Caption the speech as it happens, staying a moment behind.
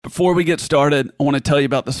Before we get started, I want to tell you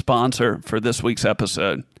about the sponsor for this week's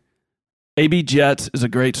episode. AB Jets is a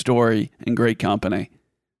great story and great company.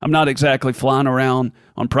 I'm not exactly flying around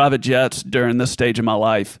on private jets during this stage of my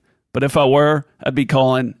life, but if I were, I'd be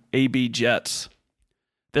calling AB Jets.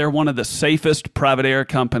 They're one of the safest private air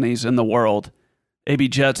companies in the world. AB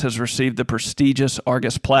Jets has received the prestigious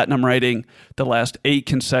Argus Platinum rating the last 8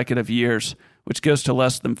 consecutive years, which goes to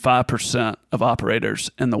less than 5% of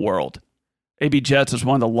operators in the world. AB Jets is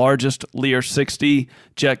one of the largest Lear 60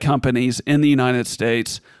 jet companies in the United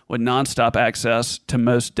States with nonstop access to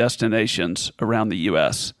most destinations around the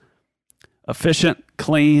U.S. Efficient,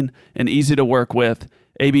 clean, and easy to work with,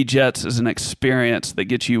 AB Jets is an experience that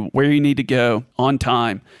gets you where you need to go on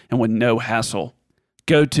time and with no hassle.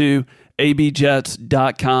 Go to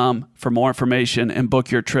abjets.com for more information and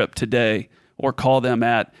book your trip today, or call them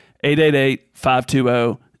at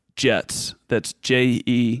 888-520-JETS. That's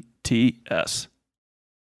JETS.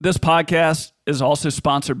 This podcast is also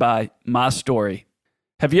sponsored by My Story.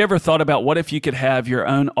 Have you ever thought about what if you could have your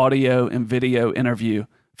own audio and video interview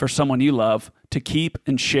for someone you love to keep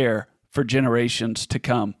and share for generations to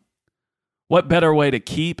come? What better way to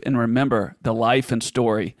keep and remember the life and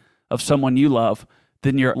story of someone you love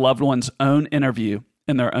than your loved one's own interview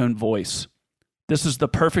in their own voice? This is the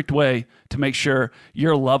perfect way to make sure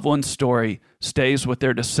your loved one's story stays with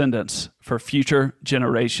their descendants for future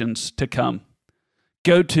generations to come.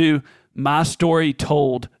 Go to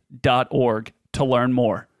mystorytold.org to learn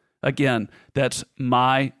more. Again, that's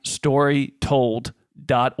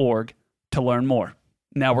mystorytold.org to learn more.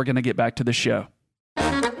 Now we're going to get back to the show.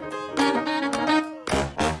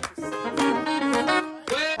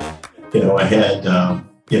 I had,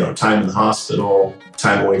 time in the hospital,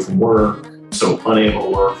 time away from work, so unable to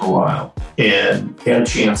work for a while, and had a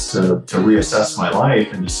chance to reassess my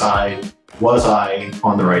life and decide, was I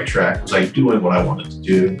on the right track? Was I doing what I wanted to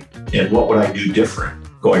do? And what would I do different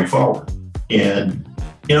going forward? And,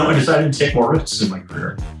 I decided to take more risks in my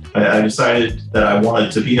career. I decided that I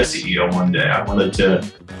wanted to be a CEO one day. I wanted to,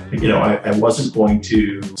 I wasn't going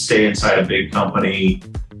to stay inside a big company,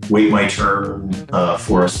 wait my turn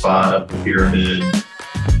for a spot up the pyramid.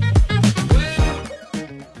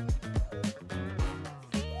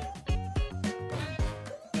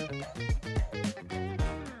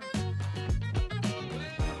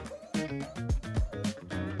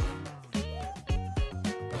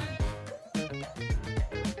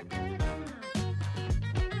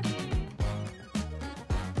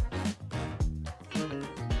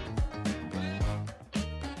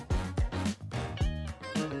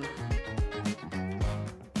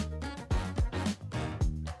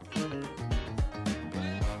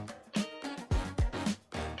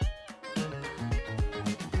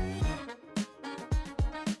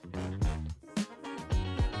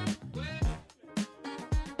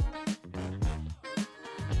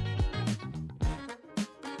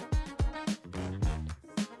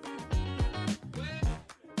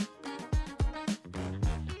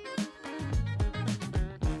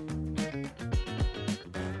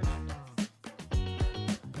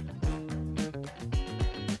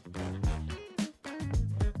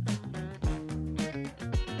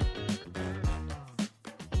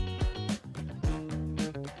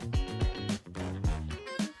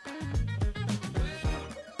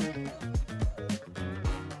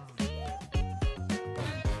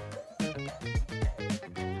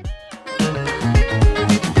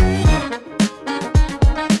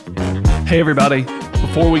 Hey everybody,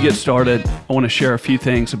 before we get started, I want to share a few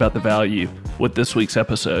things about the value with this week's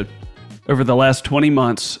episode. Over the last 20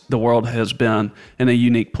 months, the world has been in a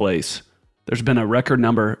unique place. There's been a record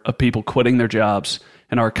number of people quitting their jobs,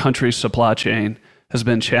 and our country's supply chain has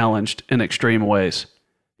been challenged in extreme ways.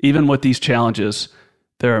 Even with these challenges,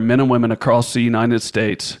 there are men and women across the United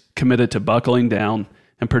States committed to buckling down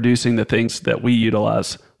and producing the things that we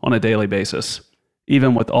utilize on a daily basis.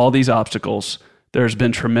 Even with all these obstacles, there has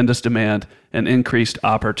been tremendous demand and increased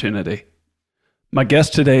opportunity. My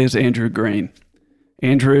guest today is Andrew Green.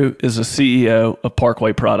 Andrew is the CEO of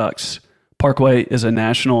Parkway Products. Parkway is a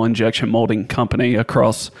national injection molding company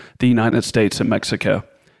across the United States and Mexico.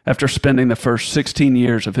 After spending the first 16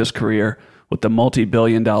 years of his career with the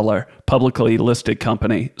multi-billion-dollar publicly listed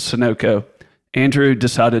company Sonoco, Andrew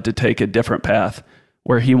decided to take a different path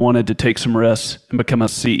where he wanted to take some risks and become a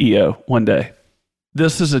CEO one day.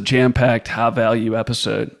 This is a jam-packed, high-value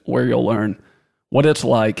episode where you'll learn what it's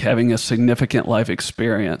like having a significant life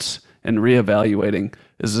experience and reevaluating,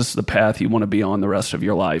 is this the path you want to be on the rest of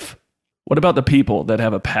your life? What about the people that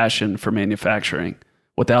have a passion for manufacturing?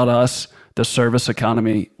 Without us, the service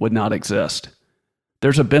economy would not exist.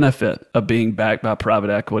 There's a benefit of being backed by private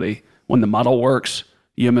equity when the model works,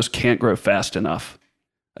 you almost can't grow fast enough.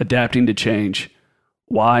 Adapting to change.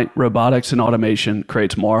 Why robotics and automation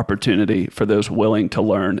creates more opportunity for those willing to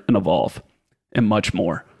learn and evolve, and much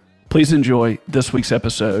more. Please enjoy this week's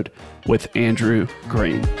episode with Andrew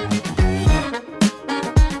Green.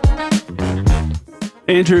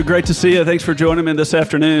 Andrew, great to see you. Thanks for joining me this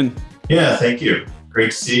afternoon. Yeah, thank you.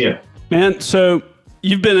 Great to see you. Man, so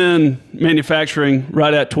you've been in manufacturing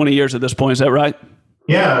right at 20 years at this point, is that right?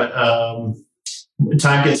 Yeah,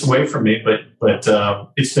 time gets away from me, but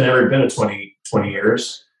it's been every bit of 20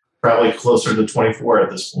 years, probably closer to 24 at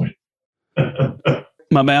this point.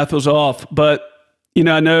 My math was off, but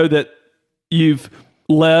I know that you've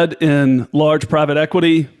led in large private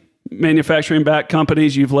equity manufacturing-backed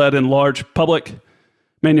companies. You've led in large public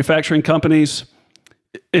manufacturing companies.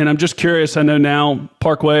 And I'm just curious, I know now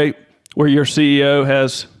Parkway, where your CEO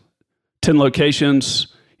has 10 locations,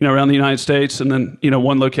 around the United States, and then,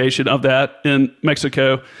 one location of that in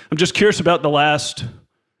Mexico. I'm just curious about the last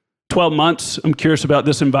 12 months. I'm curious about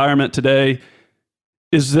this environment today.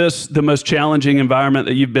 Is this the most challenging environment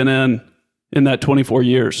that you've been in that 24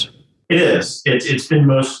 years? It is. It's been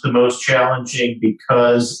the most challenging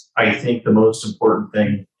because I think the most important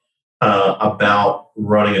thing about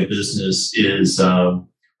running a business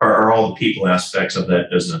are all the people aspects of that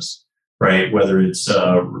business, right? Whether it's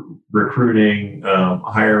recruiting,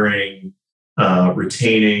 hiring,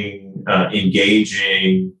 retaining,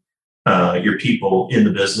 engaging your people in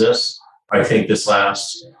the business. I think this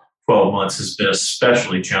last 12 months has been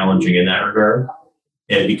especially challenging in that regard.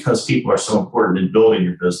 And because people are so important in building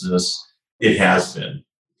your business, it has been.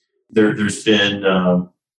 There's been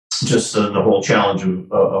just the whole challenge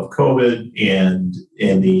of COVID and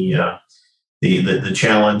the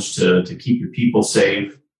challenge to keep your people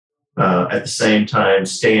safe. At the same time,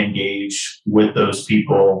 stay engaged with those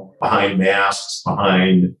people behind masks,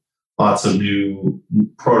 behind lots of new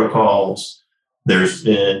protocols. There's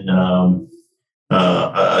been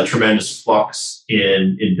a tremendous flux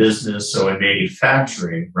in business. So in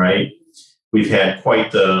manufacturing, right, we've had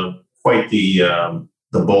quite the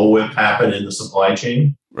bullwhip happen in the supply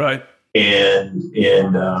chain, right? And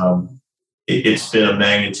it's been a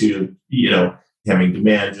magnitude of having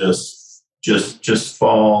demand just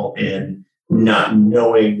fall and not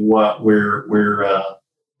knowing where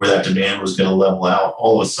that demand was going to level out.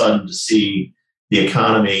 All of a sudden, to see the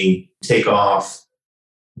economy take off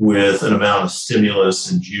with an amount of stimulus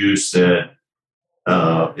and juice that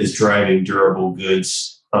is driving durable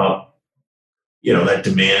goods up. That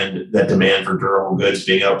demand for durable goods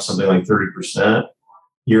being up something like 30%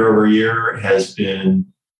 year over year has been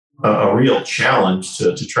a real challenge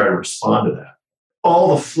to try to respond to that.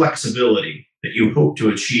 All the flexibility that you hope to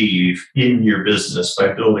achieve in your business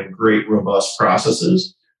by building great, robust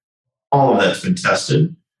processes, all of that's been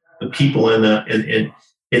tested. The people in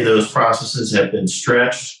those processes have been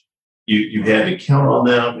stretched. You had to count on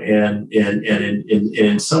them, and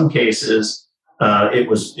in some cases, it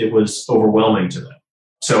was overwhelming to them.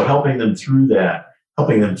 So helping them through that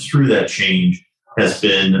change has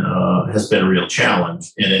been a real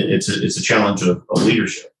challenge, and it's a challenge of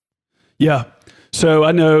leadership. Yeah. So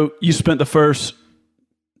I know you spent the first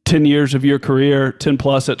 10 years of your career, 10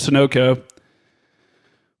 plus at Sonoco,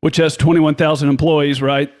 which has 21,000 employees,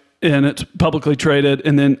 right? And it's publicly traded.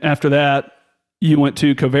 And then after that, you went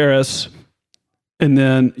to Coveris, and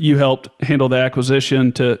then you helped handle the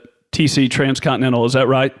acquisition to TC Transcontinental. Is that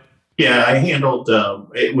right? Yeah, I handled,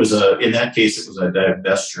 in that case, it was a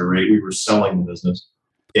divestiture, right? We were selling the business.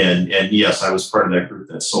 And yes, I was part of that group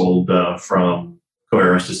that sold from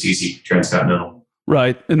Coveris to TC Transcontinental.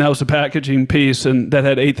 Right. And that was the packaging piece, and that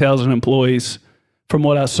had 8,000 employees from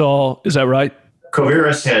what I saw. Is that right?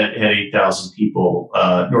 Coveris had 8,000 people.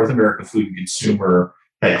 North America Food and Consumer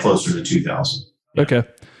had closer to 2,000. Yeah. Okay.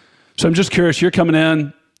 So I'm just curious, you're coming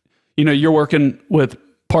in, you're working with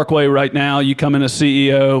Parkway right now. You come in as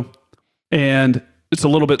CEO, and it's a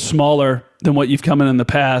little bit smaller than what you've come in the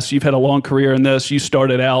past. You've had a long career in this. You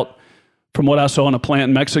started out, from what I saw, in a plant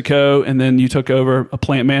in Mexico, and then you took over a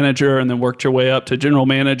plant manager and then worked your way up to general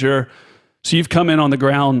manager. So you've come in on the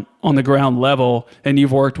ground level, and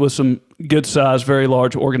you've worked with some good sized, very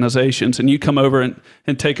large organizations, and you come over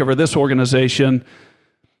and take over this organization,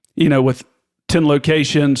 with 10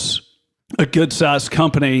 locations, a good sized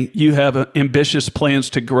company. You have ambitious plans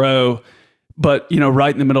to grow, but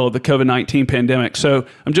right in the middle of the COVID-19 pandemic. So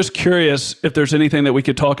I'm just curious if there's anything that we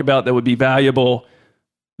could talk about that would be valuable,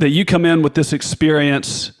 that you come in with this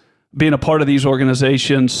experience, being a part of these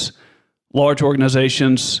organizations, large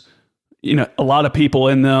organizations, a lot of people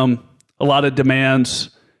in them, a lot of demands,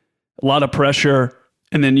 a lot of pressure.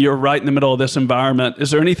 and then you're right in the middle of this environment.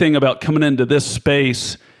 Is there anything about coming into this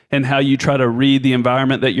space and how you try to read the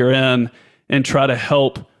environment that you're in and try to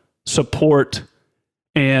help support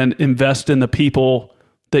and invest in the people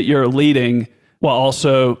that you're leading, while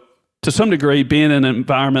also, to some degree, being in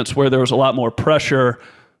environments where there was a lot more pressure,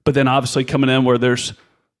 but then obviously coming in where there's,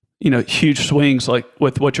 huge swings like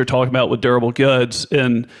with what you're talking about with durable goods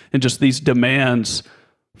and just these demands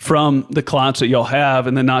from the clients that y'all have,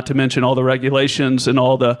 and then not to mention all the regulations and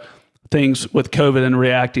all the things with COVID and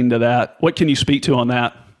reacting to that. What can you speak to on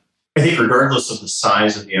that? I think regardless of the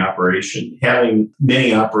size of the operation, having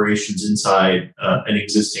many operations inside an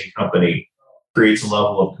existing company creates a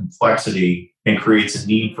level of complexity and creates a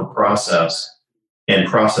need for process and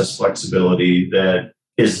process flexibility that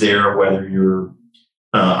is there whether you're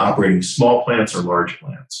operating small plants or large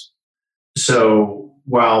plants. So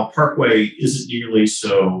while Parkway isn't nearly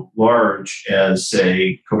so large as,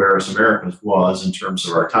 say, Coveris Americas was in terms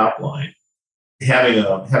of our top line, having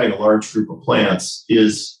a large group of plants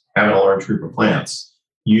is having a large group of plants.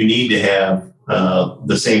 You need to have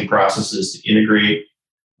the same processes to integrate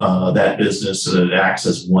that business so that it acts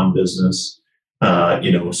as one business.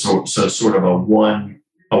 So sort of a one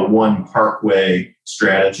Parkway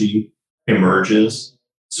strategy emerges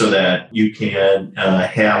so that you can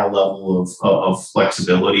have a level of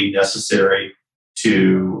flexibility necessary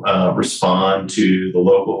to respond to the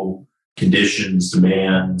local conditions,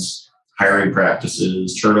 demands, hiring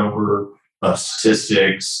practices, turnover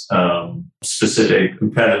statistics, specific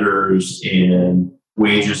competitors, and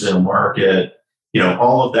wages in a market.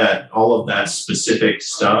 All of that specific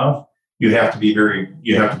stuff. You have to be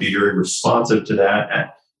very responsive to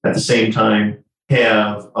that. At the same time,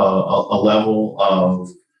 have a level of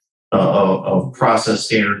process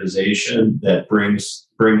standardization that brings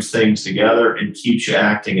things together and keeps you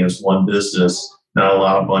acting as one business,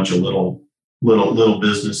 not a bunch of little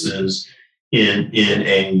businesses in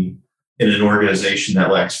an organization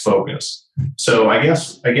that lacks focus. So I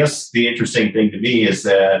guess the interesting thing to me is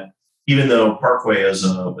that even though Parkway is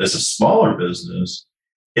a smaller business,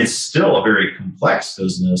 it's still a very complex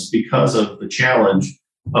business because of the challenge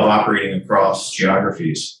of operating across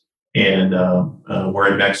geographies. And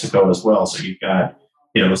we're in Mexico as well, so you've got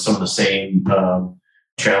some of the same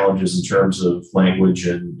challenges in terms of language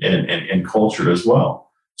and culture as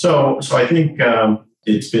well. So I think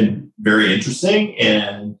it's been very interesting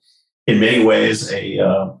and in many ways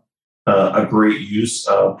a great use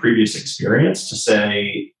of previous experience to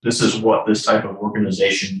say this is what this type of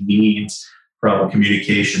organization needs from a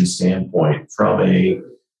communication standpoint, from a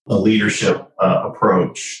leadership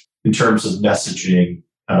approach in terms of messaging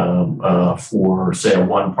for, say, a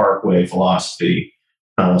One Parkway philosophy,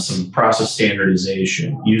 some process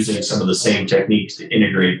standardization, using some of the same techniques to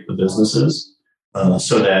integrate the businesses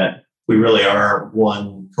so that we really are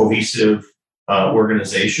one cohesive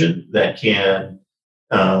organization that can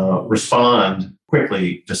respond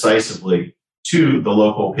quickly, decisively to the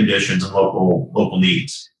local conditions and local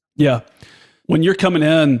needs. Yeah. When you're coming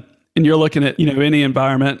in and you're looking at, any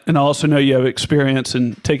environment, and I also know you have experience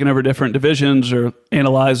in taking over different divisions or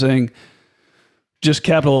analyzing just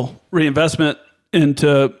capital reinvestment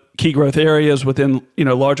into key growth areas within,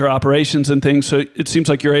 larger operations and things. So it seems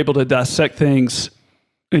like you're able to dissect things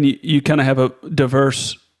and you kind of have a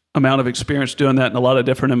diverse amount of experience doing that in a lot of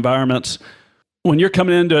different environments. When you're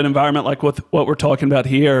coming into an environment like what we're talking about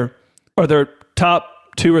here, are there top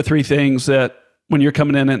 2 or 3 things that when you're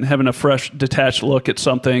coming in and having a fresh, detached look at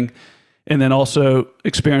something, and then also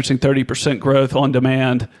experiencing 30% growth on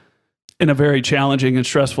demand in a very challenging and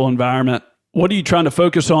stressful environment, what are you trying to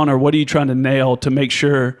focus on, or what are you trying to nail to make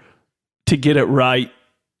sure to get it right,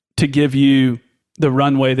 to give you the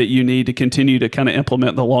runway that you need to continue to kind of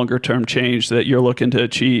implement the longer term change that you're looking to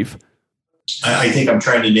achieve? I think I'm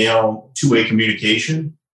trying to nail two-way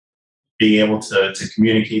communication, being able to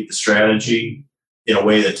communicate the strategy in a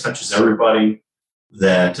way that touches everybody,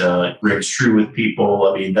 that rings true with people.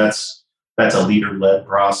 I mean, that's a leader-led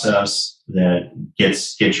process that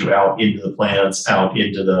gets you out into the plants, out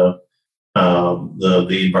into the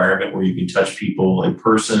environment where you can touch people in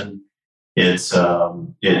person. It's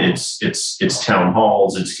town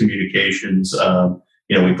halls, it's communications.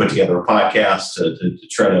 We put together a podcast to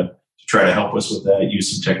try to help us with that.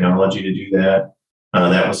 Use some technology to do that.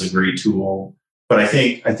 That was a great tool. But I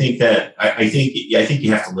think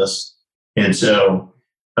you have to listen, and so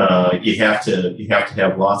you have to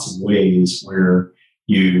have lots of ways where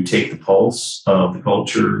you take the pulse of the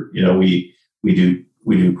culture. We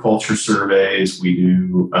do culture surveys. We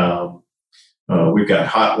do we've got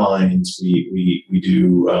hotlines. We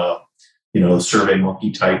do Survey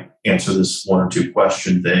Monkey type answer this 1 or 2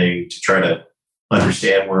 question thing to try to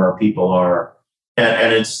understand where our people are,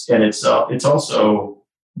 and it's also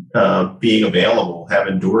being available,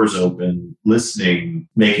 having doors open, listening,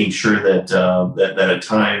 making sure that at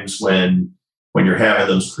times when you're having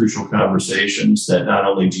those crucial conversations, that not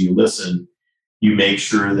only do you listen, you make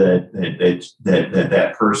sure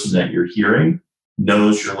that person that you're hearing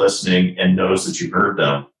knows you're listening and knows that you've heard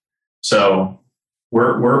them. So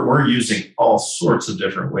we're using all sorts of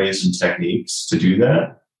different ways and techniques to do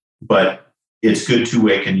that, but it's good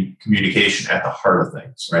two-way communication at the heart of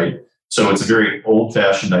things, right? So it's a very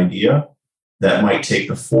old-fashioned idea that might take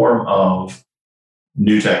the form of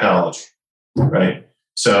new technology, right?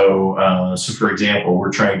 So for example,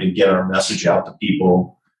 we're trying to get our message out to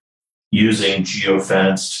people using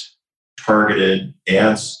geofenced, targeted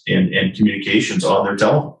ads and communications on their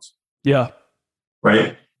telephones. Yeah.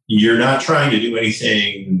 Right? You're not trying to do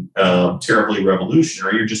anything terribly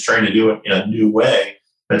revolutionary. You're just trying to do it in a new way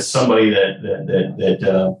that somebody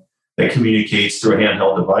that communicates through a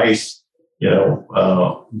handheld device,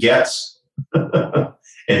 gets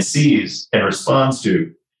and sees and responds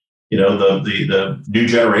to. The new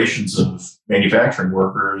generations of manufacturing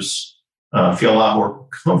workers feel a lot more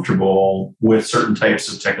comfortable with certain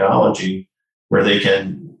types of technology where they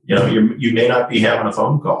can, you may not be having a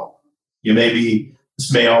phone call.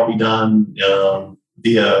 This may all be done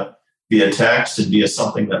via text and via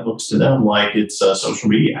something that looks to them like it's a social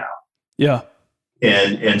media app. Yeah.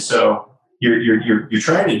 And so you're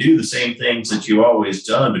trying to do the same things that you always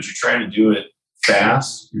done, but you're trying to do it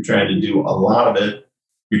fast. You're trying to do a lot of it.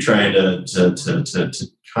 You're trying to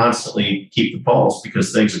constantly keep the pulse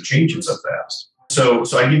because things are changing so fast. So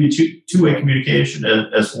I give you two-way communication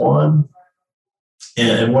as one.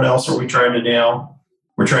 And what else are we trying to nail?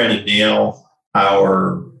 We're trying to nail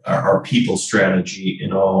our people strategy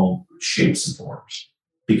in all shapes and forms,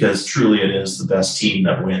 because truly it is the best team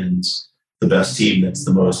that wins, the best team that's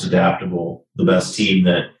the most adaptable, the best team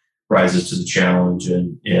that rises to the challenge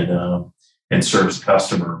and serves the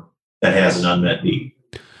customer that has an unmet need.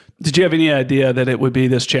 Did you have any idea that it would be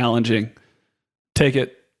this challenging? Take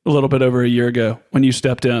it a little bit over a year ago when you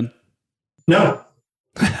stepped in. No.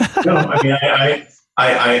 I mean,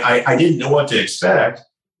 I didn't know what to expect.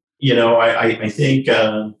 I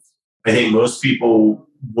think most people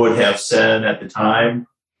would have said at the time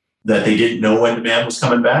that they didn't know when demand was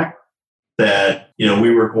coming back. That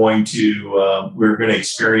we were going to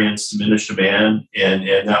experience diminished demand,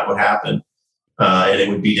 and that would happen. And it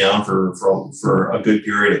would be down for a good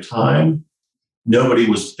period of time. Nobody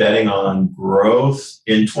was betting on growth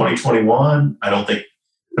in 2021. I don't think,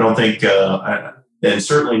 and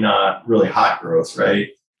certainly not really hot growth, right?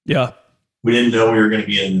 Yeah. We didn't know we were going to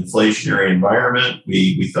be in an inflationary environment.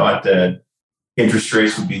 We thought that interest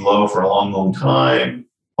rates would be low for a long, long time.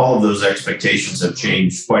 All of those expectations have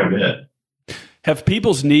changed quite a bit. Have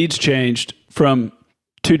people's needs changed from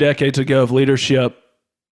 2 decades ago of leadership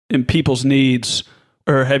and people's needs,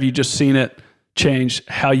 or have you just seen it change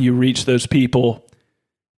how you reach those people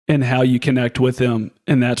and how you connect with them,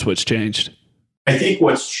 and that's what's changed? I think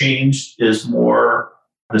what's changed is more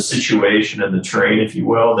the situation and the terrain, if you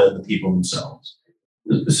will, than the people themselves.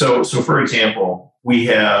 So for example, we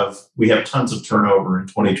have tons of turnover in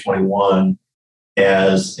 2021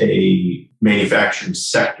 as a manufacturing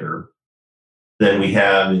sector than we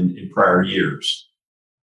have in prior years.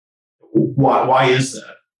 Why is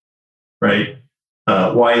that? Right?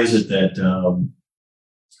 Why is it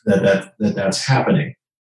that's happening?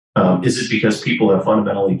 Is it because people have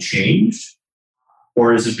fundamentally changed,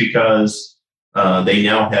 or is it because they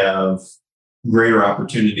now have greater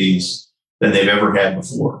opportunities than they've ever had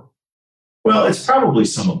before? Well, it's probably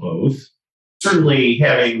some of both. Certainly,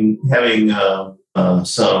 having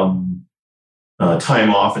some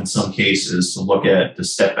time off in some cases to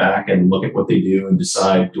step back and look at what they do and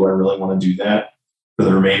decide, do I really want to do that for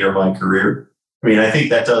the remainder of my career? I mean, I think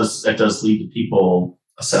that does lead to people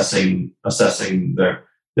assessing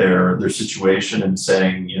their situation and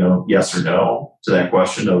saying, yes or no to that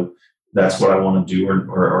question of that's what I want to do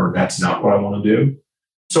or that's not what I want to do.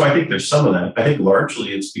 So I think there's some of that. I think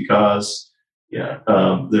largely it's because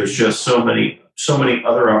there's just so many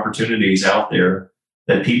other opportunities out there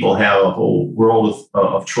that people have a whole world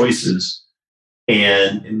of choices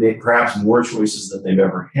and perhaps more choices than they've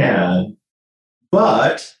ever had.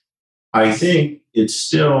 But I think it's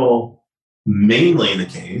still mainly the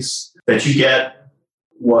case that you get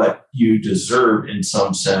what you deserve in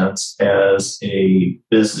some sense as a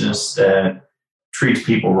business that treats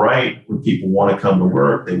people right, where people want to come to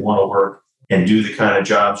work, they want to work and do the kind of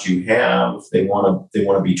jobs you have. They want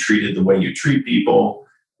to be treated the way you treat people.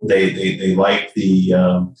 They like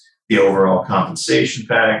the the overall compensation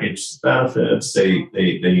package, the benefits. They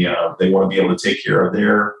want to be able to take care of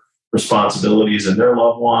their responsibilities and their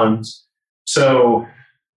loved ones. So,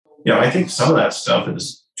 I think some of that stuff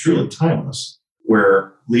is truly timeless,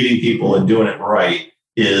 where leading people and doing it right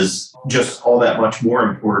is just all that much more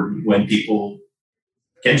important when people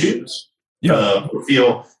can choose,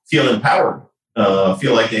 feel empowered,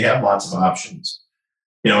 feel like they have lots of options.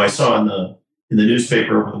 I saw in the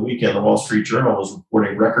newspaper over the weekend, the Wall Street Journal was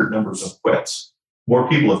reporting record numbers of quits. More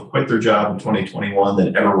people have quit their job in 2021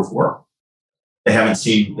 than ever before. They haven't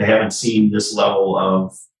seen this level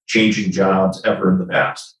of changing jobs ever in the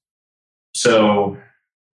past. So,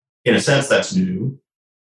 in a sense, that's new.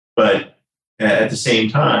 But at the same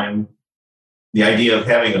time, the idea of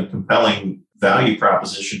having a compelling value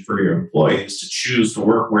proposition for your employees to choose to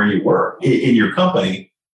work where you work in your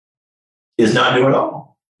company is not new at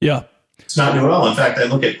all. Yeah. It's not new at all. In fact, I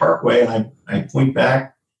look at Parkway and I point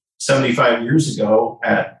back 75 years ago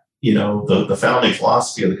at, the founding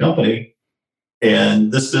philosophy of the company.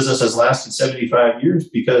 And this business has lasted 75 years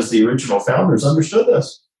because the original founders understood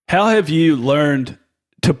this. How have you learned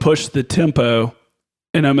to push the tempo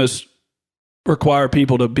and almost require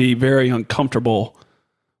people to be very uncomfortable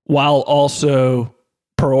while also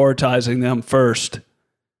prioritizing them first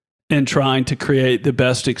and trying to create the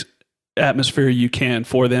best atmosphere you can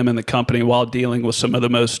for them in the company while dealing with some of the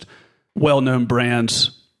most well-known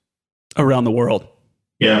brands around the world?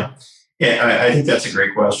 Yeah, I think that's a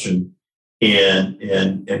great question.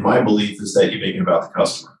 And my belief is that you make it about the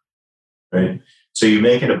customer, right? So you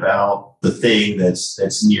make it about the thing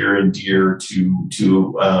that's near and dear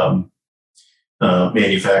to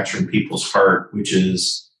manufacturing people's heart, which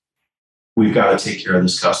is we've got to take care of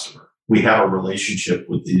this customer. We have a relationship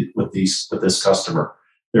with this customer.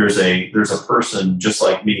 There's a person just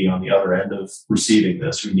like me on the other end of receiving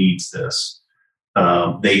this who needs this.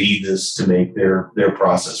 They need this to make their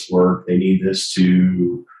process work. They need this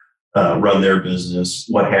to run their business,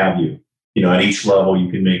 what have you. At each level,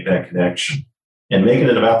 you can make that connection. And making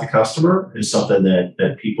it about the customer is something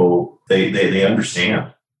that people, they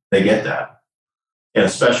understand. They get that. And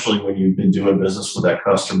especially when you've been doing business with that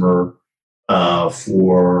customer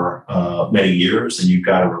for many years and you've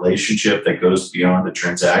got a relationship that goes beyond the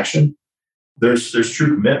transaction, there's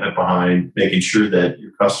true commitment behind making sure that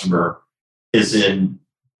your customer is in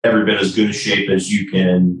every bit as good a shape as you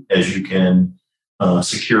can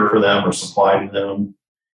secure for them or supply to them.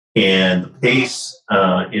 And the pace,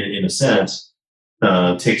 in a sense,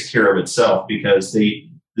 takes care of itself because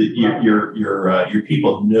your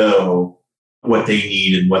people know what they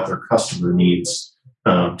need and what their customer needs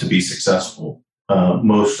to be successful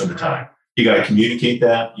most of the time. You got to communicate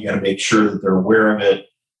that. You got to make sure that they're aware of it.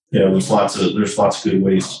 There's lots of good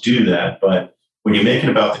ways to do that. But when you make it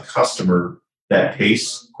about the customer, that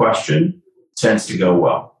pace question tends to go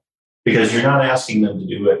well because you're not asking them to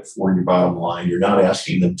do it for your bottom line. You're not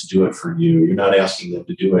asking them to do it for you. You're not asking them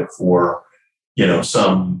to do it for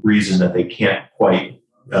some reason that they can't quite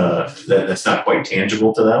that's not quite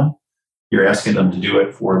tangible to them. You're asking them to do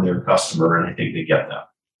it for their customer, and I think they get that.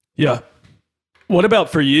 Yeah. What about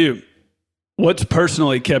for you? What's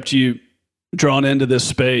personally kept you drawn into this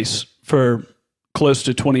space for close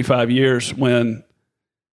to 25 years when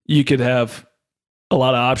you could have a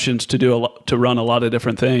lot of options to run a lot of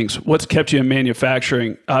different things? What's kept you in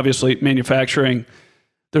manufacturing? Obviously, manufacturing,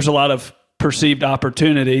 there's a lot of perceived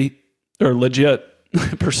opportunity or legit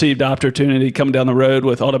perceived opportunity coming down the road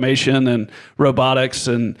with automation and robotics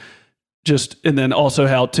and then also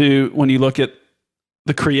how to, when you look at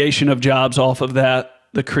the creation of jobs off of that,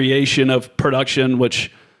 the creation of production,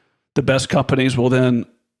 which the best companies will then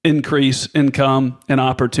increase income and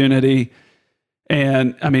opportunity.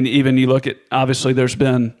 And I mean, even you look at, obviously there's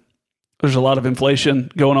a lot of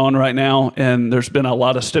inflation going on right now and there's been a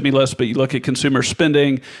lot of stimulus, but you look at consumer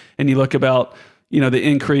spending and you look about, the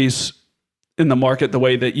increase in the market, the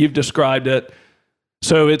way that you've described it.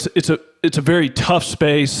 So it's a very tough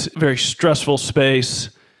space, very stressful space,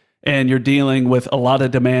 and you're dealing with a lot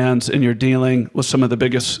of demands and you're dealing with some of the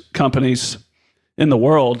biggest companies in the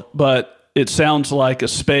world. But it sounds like a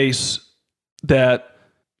space that,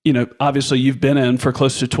 obviously you've been in for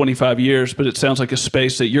close to 25 years, but it sounds like a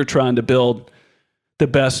space that you're trying to build the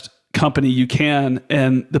best company you can,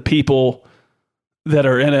 and the people that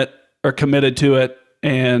are in it are committed to it,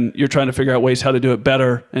 and you're trying to figure out ways how to do it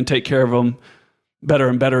better and take care of them better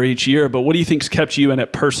and better each year. But what do you think's kept you in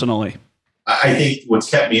it personally? I think what's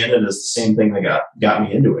kept me in it is the same thing that got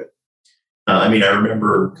me into it. I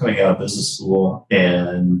remember coming out of business school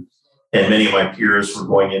and many of my peers were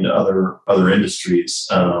going into other industries.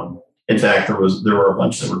 In fact, there were a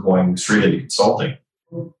bunch that were going straight into consulting.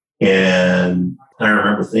 And I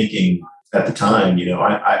remember thinking at the time,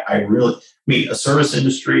 I really, a service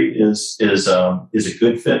industry is a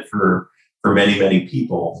good fit for many, many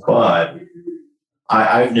people, but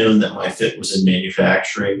I've known that my fit was in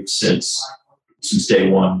manufacturing since day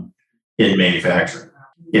one in manufacturing.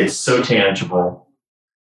 It's so tangible.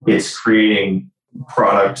 It's creating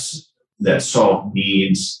products that solve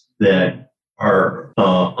needs that are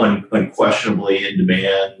unquestionably in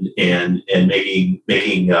demand, and making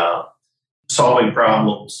solving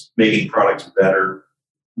problems, making products better,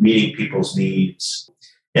 meeting people's needs.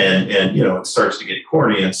 And it starts to get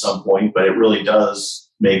corny at some point, but it really does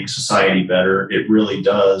make society better. It really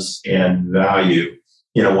does add value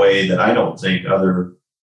in a way that I don't think other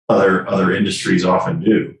industries often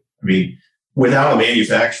do. I mean, without a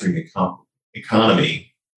manufacturing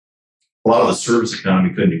economy, a lot of the service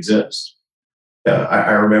economy couldn't exist.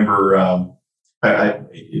 I remember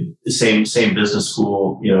same business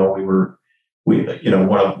school.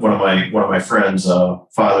 One of my friends'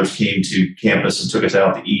 fathers came to campus and took us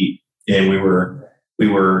out to eat, and we were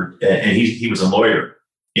and he was a lawyer,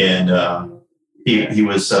 and he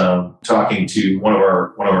was talking to one of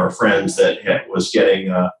our friends that was getting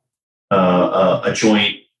a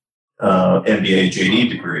joint MBA JD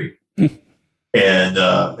degree. And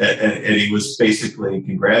he was basically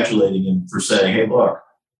congratulating him for saying, "Hey, look,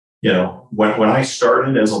 when I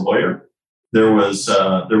started as a lawyer, there was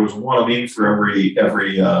one of me for every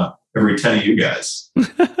 10 of you guys,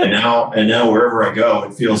 and now wherever I go,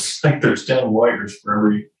 it feels like there's 10 lawyers for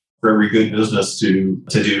every good business to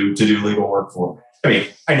do legal work for." I mean,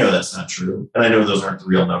 I know that's not true, and I know those aren't the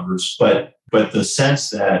real numbers, but the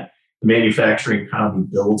sense that the manufacturing economy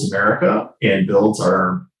builds America and builds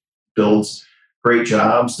great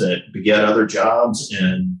jobs that beget other jobs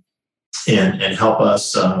and help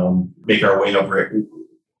us make our way of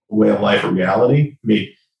life a reality. I mean,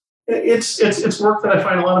 it's work that I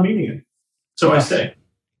find a lot of meaning in. So I say.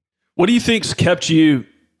 What do you think's kept you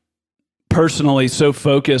personally so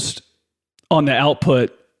focused on the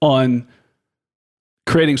output, on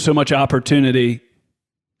creating so much opportunity,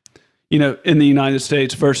 in the United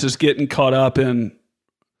States versus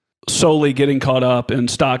solely getting caught up in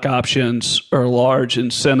stock options or large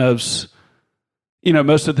incentives?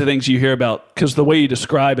 Most of the things you hear about, because the way you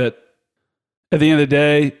describe it, at the end of the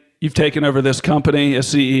day, you've taken over this company as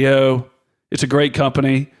CEO. It's a great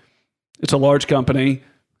company. It's a large company.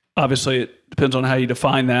 Obviously, it depends on how you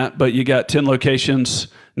define that, but you got 10 locations,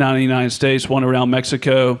 9 in the United States, 1 around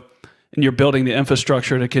Mexico, and you're building the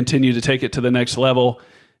infrastructure to continue to take it to the next level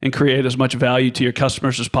and create as much value to your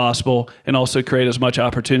customers as possible, and also create as much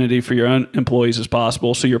opportunity for your own employees as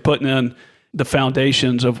possible. So you're putting in the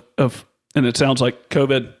foundations of and it sounds like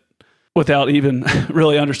COVID, without even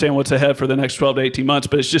really understanding what's ahead for the next 12 to 18 months,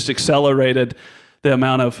 but it's just accelerated the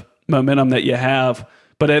amount of momentum that you have.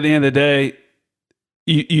 But at the end of the day,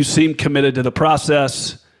 you seem committed to the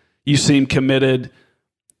process. You seem committed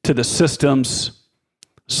to the systems,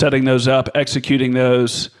 setting those up, executing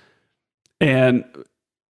those. And,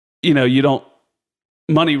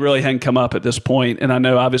 money really hadn't come up at this point. And I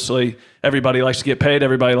know obviously everybody likes to get paid.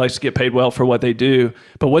 Everybody likes to get paid well for what they do.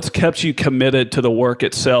 But what's kept you committed to the work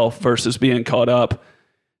itself versus being caught up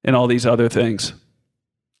in all these other things?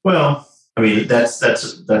 Well, I mean, that's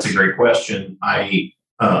a great question. I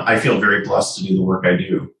feel very blessed to do the work I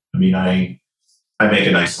do. I mean, I make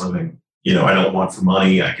a nice living. I don't want for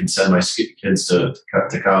money. I can send my kids to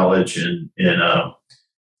college, and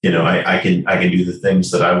I can do the things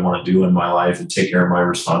that I want to do in my life and take care of my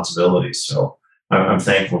responsibilities. So I'm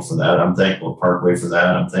thankful for that. I'm thankful to Parkway for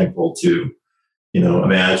that. I'm thankful to,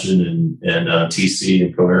 Imagine and TC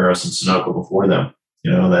and Coveros and Sunoco before them.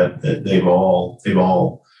 That they've all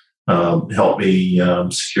helped me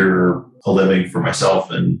secure a living for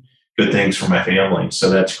myself and good things for my family. So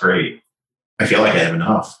that's great. I feel like I have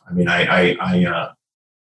enough. I mean, and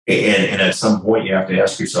at some point you have to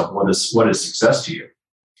ask yourself, what is success to you?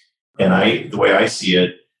 And the way I see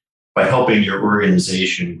it, by helping your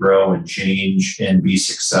organization grow and change and be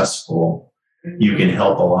successful, you can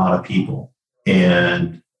help a lot of people.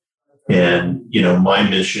 And my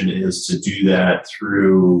mission is to do that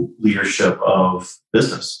through leadership of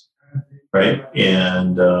business, right?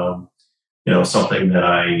 And something that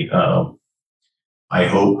I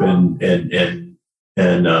hope and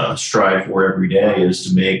strive for every day is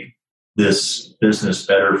to make this business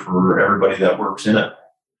better for everybody that works in it.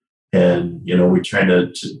 And, we're trying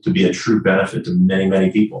to be a true benefit to many, many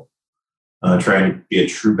people, trying to be a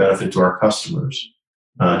true benefit to our customers,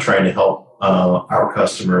 trying to help our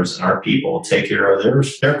customers and our people take care of their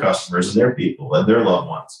customers and their people and their loved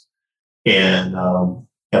ones. And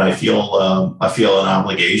and I feel an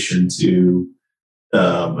obligation to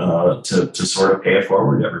sort of pay it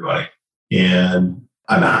forward to everybody. And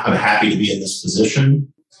I'm happy to be in this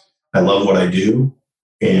position. I love what I do.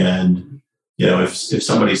 And, if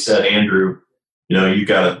somebody said, Andrew, you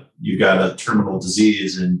got a terminal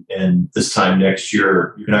disease and this time next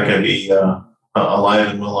year, you're not going to be alive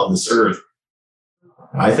and well on this earth,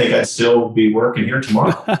 I think I'd still be working here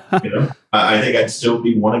tomorrow. I think I'd still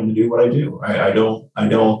be wanting to do what I do.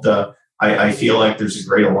 I feel like there's a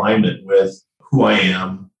great alignment with who I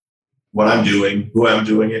am, what I'm doing, who I'm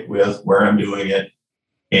doing it with, where I'm doing it,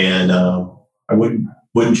 and I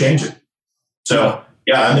wouldn't change it. So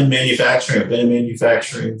yeah, I'm in manufacturing. I've been in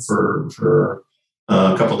manufacturing for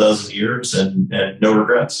a couple dozen years, and no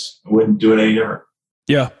regrets. I wouldn't do it any different.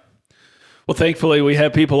 Yeah. Well, thankfully we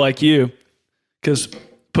have people like you, because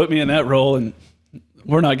put me in that role and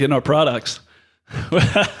we're not getting our products.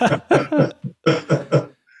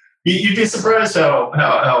 You'd be surprised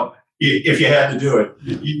how if you had to do it,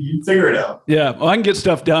 you'd figure it out. Yeah, well, I can get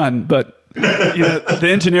stuff done, but the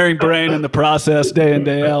engineering brain and the process day in,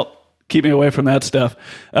 day out, keep me away from that stuff.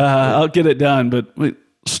 I'll get it done, but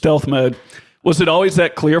stealth mode. Was it always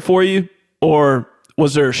that clear for you, or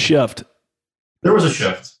was there a shift? There was a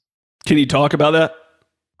shift. Can you talk about that?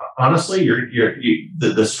 Honestly,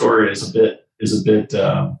 the story is a bit it's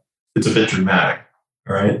a bit dramatic.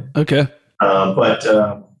 All right. Okay. But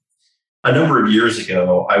a number of years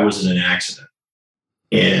ago, I was in an accident,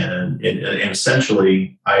 and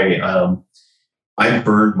essentially, I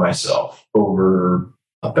burned myself over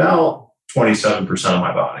about 27% of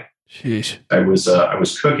my body. Sheesh. I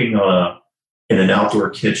was cooking in an outdoor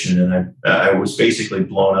kitchen, and I was basically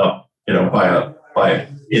blown up, by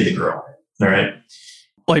in the grill. All right.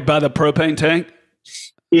 Like by the propane tank?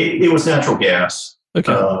 It was natural gas.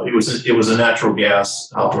 Okay. It was a natural gas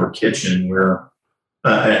outdoor kitchen where,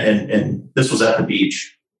 and this was at the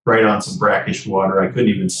beach, right on some brackish water. I couldn't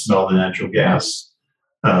even smell the natural gas,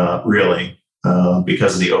 really,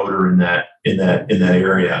 because of the odor in that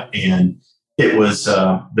area. And it was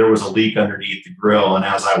there was a leak underneath the grill, and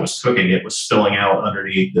as I was cooking, it was spilling out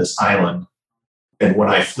underneath this island. And when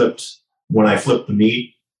I flipped the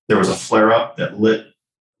meat, there was a flare up that lit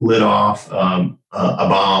off a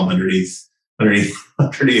bomb underneath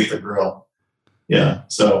the grill. Yeah.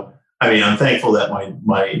 So, I mean, I'm thankful that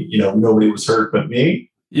my nobody was hurt but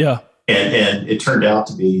me. Yeah. And it turned out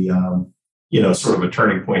to be, sort of a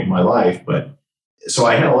turning point in my life. But so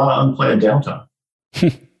I had a lot of unplanned downtime.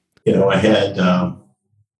 I had,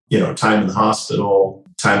 time in the hospital,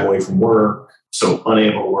 time away from work, so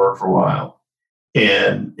unable to work for a while,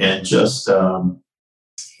 and just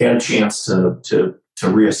had a chance to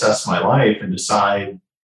reassess my life and decide,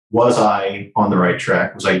 was I on the right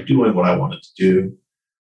track? Was I doing what I wanted to do?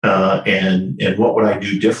 And what would I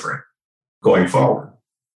do different going forward?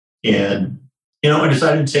 And, I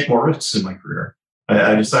decided to take more risks in my career.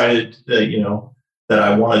 I decided that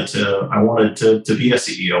I wanted to be a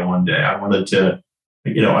CEO one day. I wanted to,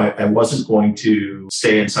 I wasn't going to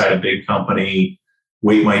stay inside a big company,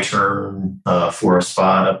 wait my turn for a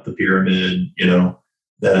spot up the pyramid,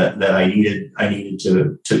 that I needed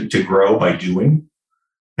to grow by doing.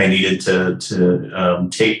 I needed to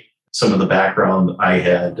take some of the background I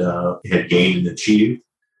had gained and achieved,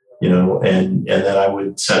 and then I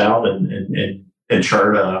would set out and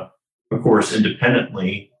chart a course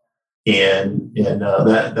independently, and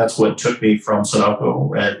that's what took me from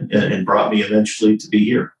Sonoco and brought me eventually to be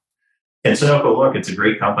here. And Sonoco, look, it's a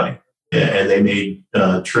great company, and they made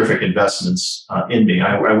terrific investments in me.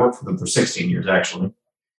 I worked for them for 16 years actually,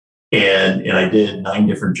 and I did 9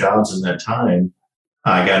 different jobs in that time.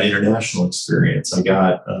 I got international experience. I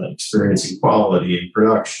got experience in quality and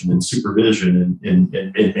production and supervision and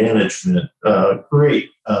management. Great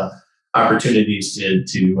opportunities to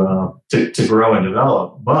grow and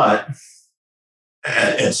develop. But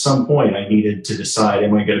at some point, I needed to decide: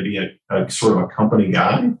 am I going to be a sort of a company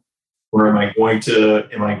guy, or am I going to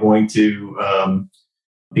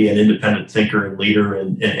be an independent thinker and leader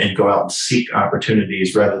and go out and seek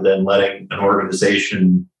opportunities rather than letting an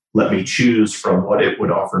organization let me choose from what it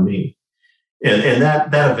would offer me? And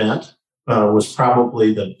that event was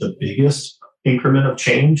probably the biggest increment of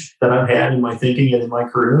change that I've had in my thinking and in my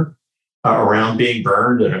career around being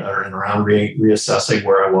burned and around reassessing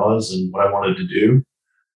where I was and what I wanted to do.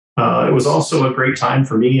 It was also a great time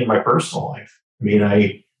for me in my personal life. I mean,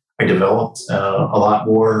 I developed a lot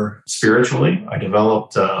more spiritually. I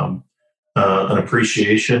developed an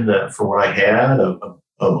appreciation for what I had,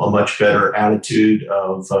 a much better attitude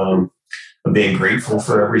of being grateful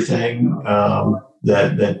for everything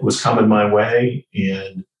that was coming my way,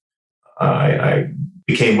 and I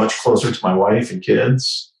became much closer to my wife and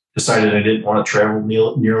kids, decided I didn't want to travel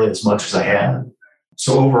nearly as much as I had.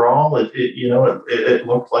 So overall, it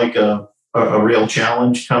looked like a real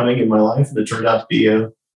challenge coming in my life, and it turned out to be a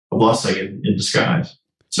blessing in disguise.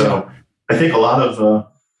 So I think some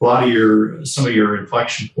of your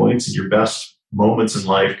inflection points and your best moments in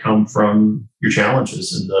life come from your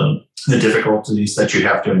challenges and the difficulties that you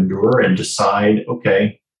have to endure and decide,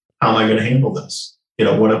 okay, how am I going to handle this?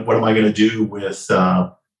 What am I going to do with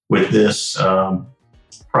this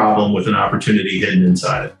problem with an opportunity hidden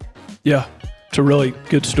inside it? Yeah, it's a really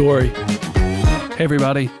good story. Hey,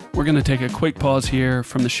 everybody, we're going to take a quick pause here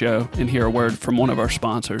from the show and hear a word from one of our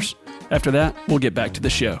sponsors. After that, we'll get back to the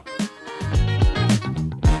show.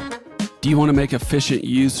 Do you want to make efficient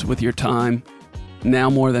use with your time? Now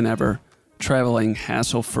more than ever, traveling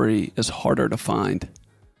hassle-free is harder to find.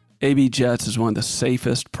 AB Jets is one of the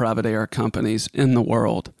safest private air companies in the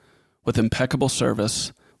world, with impeccable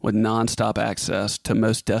service, with nonstop access to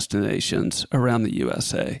most destinations around the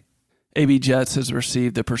USA. AB Jets has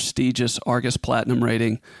received the prestigious Argus Platinum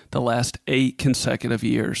rating the last 8 consecutive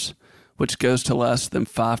years, which goes to less than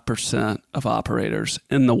 5% of operators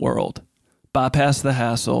in the world. Bypass the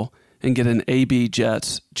hassle and get an AB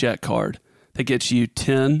Jets Jet Card that gets you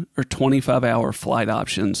 10 or 25-hour flight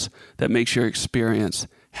options that makes your experience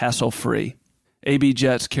hassle-free. AB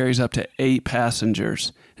Jets carries up to 8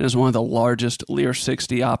 passengers and is one of the largest Lear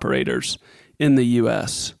 60 operators in the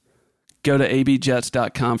U.S. Go to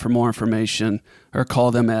abjets.com for more information or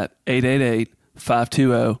call them at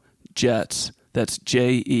 888-520-JETS. That's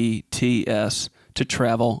JETS to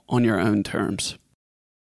travel on your own terms.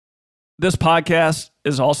 This podcast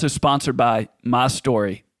is also sponsored by My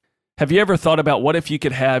Story. Have you ever thought about what if you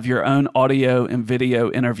could have your own audio and video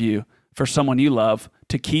interview for someone you love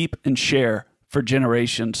to keep and share for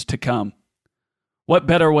generations to come? What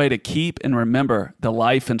better way to keep and remember the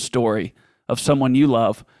life and story of someone you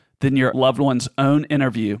love than your loved one's own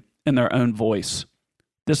interview in their own voice?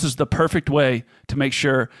 This is the perfect way to make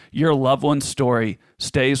sure your loved one's story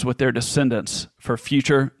stays with their descendants for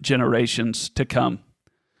future generations to come.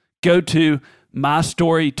 Go to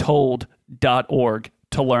mystorytold.org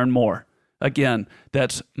to learn more. Again,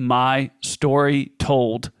 that's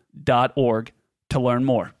mystorytold.org to learn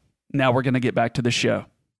more. Now we're going to get back to the show.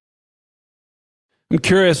 I'm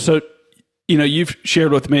curious, so, you've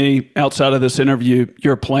shared with me outside of this interview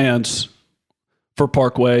your plans for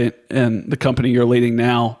Parkway and the company you're leading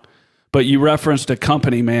now, but you referenced a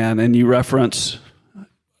company man, and you're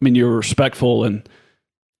respectful and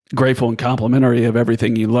grateful and complimentary of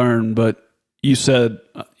everything you learned, but you said,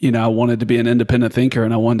 I wanted to be an independent thinker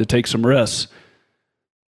and I wanted to take some risks.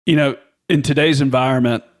 In today's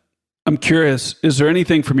environment, I'm curious, is there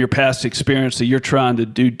anything from your past experience that you're trying to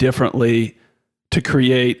do differently to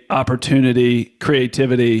create opportunity,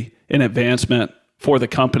 creativity, and advancement for the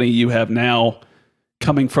company you have now,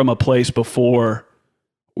 coming from a place before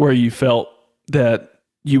where you felt that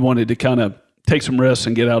you wanted to kind of take some risks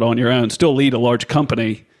and get out on your own, still lead a large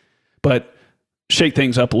company, but shake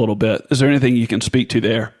things up a little bit? Is there anything you can speak to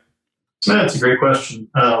there? That's a great question.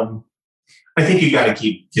 I think you got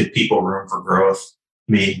to give people room for growth.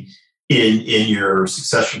 I mean, in your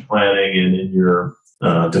succession planning and in your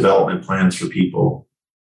development plans for people,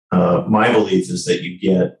 my belief is that you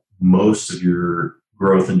get most of your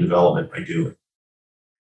growth and development by doing.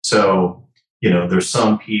 So, there's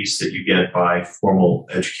some piece that you get by formal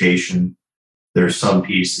education. There's some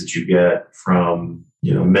piece that you get from,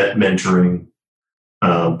 mentoring.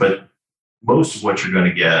 But most of what you're going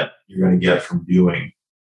to get from doing.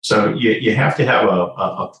 So you have to have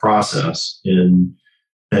a process in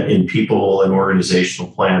people and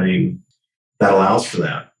organizational planning that allows for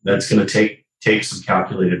that. That's going to take some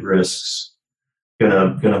calculated risks.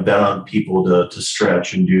 Going to bet on people to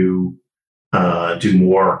stretch and do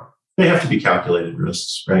more. They have to be calculated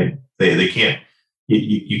risks, right? They can't.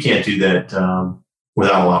 You can't do that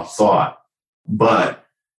without a lot of thought. But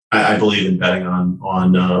I believe in betting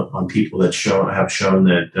on people that have shown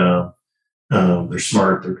that they're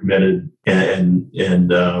smart, they're committed, and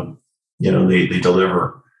they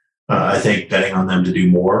deliver. I think betting on them to do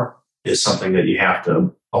more is something that you have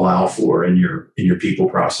to allow for in your people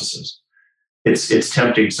processes. It's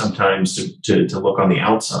tempting sometimes to look on the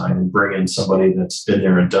outside and bring in somebody that's been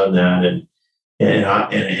there and done that, and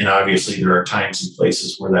obviously there are times and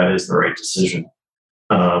places where that is the right decision.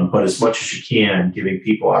 But as much as you can, giving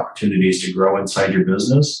people opportunities to grow inside your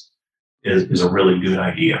business is a really good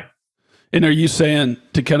idea. And are you saying,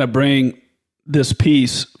 to kind of bring this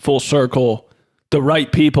piece full circle, the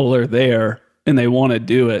right people are there and they want to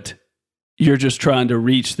do it? You're just trying to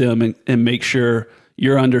reach them and make sure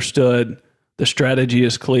you're understood, the strategy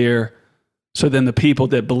is clear. So then the people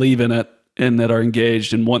that believe in it and that are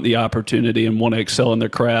engaged and want the opportunity and want to excel in their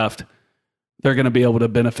craft, they're going to be able to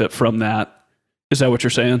benefit from that. Is that what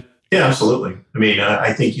you're saying? Yeah, absolutely. I mean,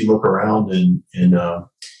 I think you look around and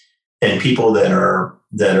people that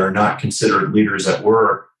are not considered leaders at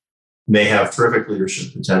work may have terrific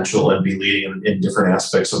leadership potential and be leading in different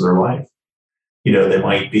aspects of their life. They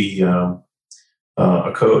might be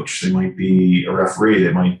a coach, they might be a referee,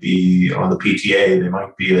 they might be on the PTA, they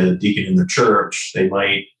might be a deacon in the church, they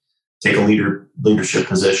might take a leadership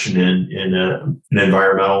position in an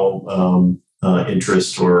environmental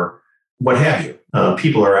interest or what have you.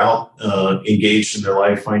 People are out engaged in their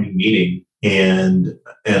life, finding meaning, and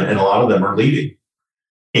a lot of them are leading,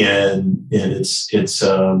 and it's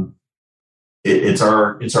our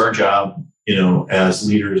job, as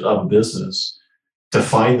leaders of a business, to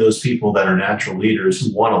find those people that are natural leaders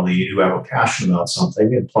who want to lead, who have a passion about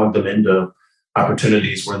something, and plug them into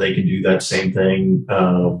opportunities where they can do that same thing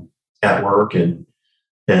at work and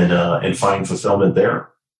find fulfillment there.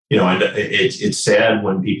 And it's sad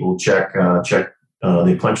when people check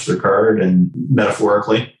they punch their card, and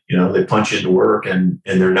metaphorically, they punch into work and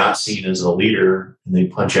they're not seen as a leader, and they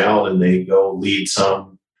punch out and they go lead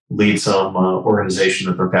some organization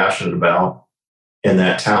that they're passionate about, and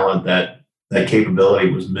that talent, that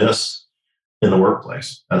capability was missed in the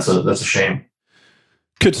workplace. That's a shame.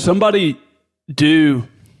 Could somebody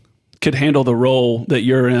could handle the role that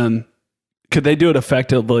you're in? Could they do it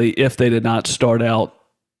effectively if they did not start out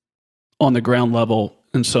on the ground level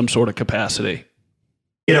in some sort of capacity?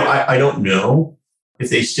 I don't know if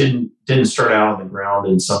they didn't start out on the ground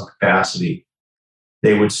in some capacity.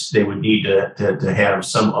 They would need to have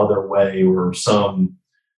some other way or some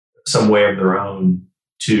way of their own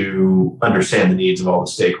to understand the needs of all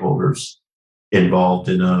the stakeholders involved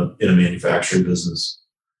in a manufacturing business.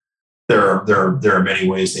 There are many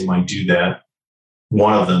ways they might do that.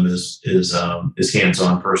 One of them is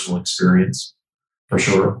hands-on personal experience, for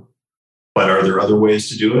sure. But are there other ways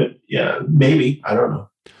to do it? Yeah, maybe. I don't know.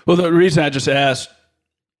 Well, the reason I just asked,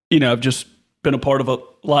 I've just been a part of a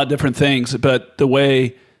lot of different things, but the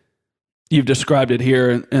way you've described it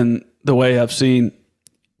here and the way I've seen,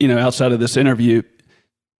 outside of this interview,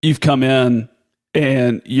 you've come in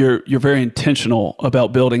and you're very intentional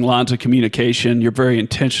about building lines of communication. You're very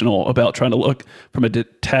intentional about trying to look from a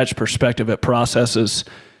detached perspective at processes,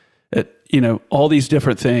 at, all these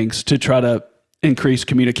different things to try to increase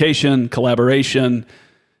communication, collaboration,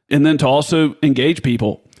 and then to also engage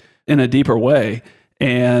people in a deeper way.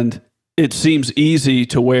 And it seems easy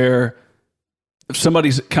to where if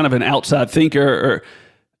somebody's kind of an outside thinker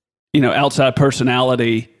or, outside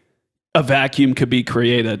personality, a vacuum could be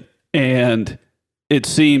created. And it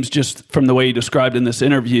seems just from the way you described in this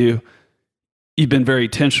interview, you've been very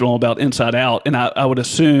intentional about inside out. And I would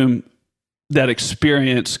assume that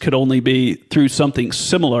experience could only be through something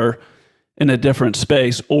similar in a different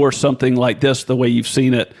space or something like this, the way you've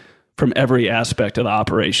seen it from every aspect of the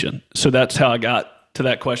operation. So that's how I got to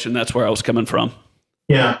that question. That's where I was coming from.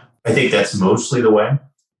 Yeah, I think that's mostly the way,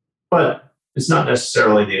 but it's not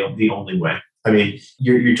necessarily the only way. I mean,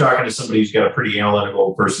 you're talking to somebody who's got a pretty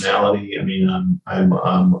analytical personality. I mean,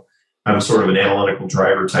 I'm sort of an analytical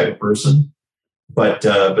driver type of person, but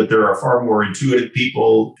there are far more intuitive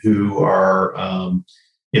people who are,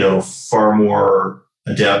 far more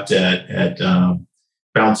adept at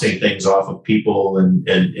bouncing things off of people and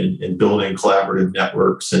building collaborative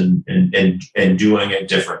networks and doing it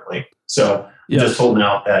differently. So just holding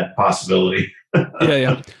out that possibility.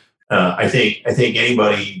 Yeah. I think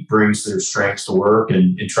anybody brings their strengths to work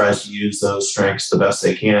and tries to use those strengths the best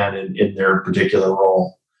they can in their particular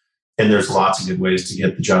role. And there's lots of good ways to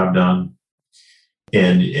get the job done.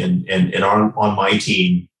 And on my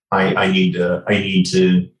team, I need to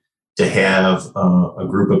have a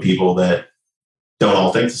group of people that don't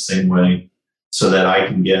all think the same way, so that I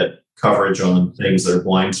can get coverage on things that are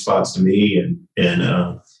blind spots to me. And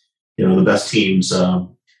the best teams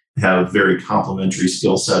have very complementary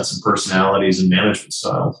skill sets and personalities and management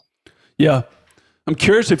styles. Yeah. I'm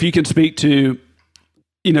curious if you can speak to,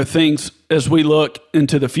 things as we look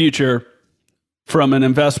into the future from an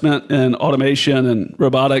investment in automation and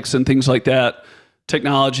robotics and things like that,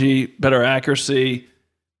 technology, better accuracy.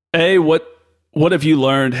 What have you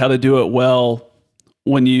learned how to do it well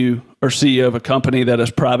when you are CEO of a company that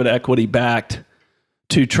is private equity backed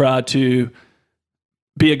to try to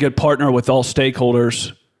be a good partner with all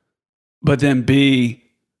stakeholders, but then B,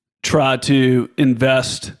 try to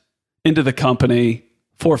invest into the company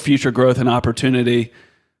for future growth and opportunity,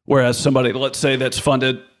 whereas somebody, let's say, that's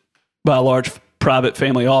funded by a large private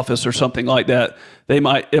family office or something like that, it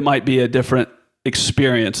might be a different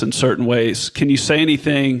experience in certain ways. Can you say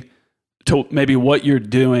anything to maybe what you're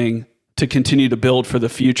doing to continue to build for the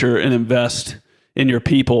future and invest in your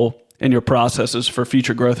people and your processes for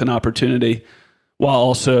future growth and opportunity, while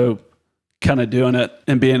also kind of doing it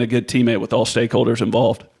and being a good teammate with all stakeholders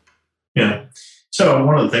involved? Yeah. So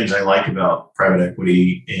one of the things I like about private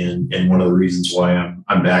equity, and one of the reasons why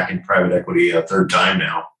I'm back in private equity a third time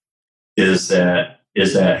now, is that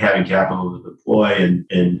having capital to deploy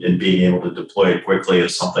and being able to deploy it quickly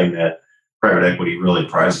is something that private equity really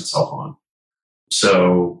prides itself on.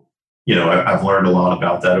 So, I've learned a lot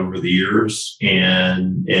about that over the years,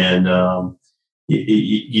 and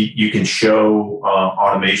you can show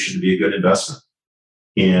automation to be a good investment.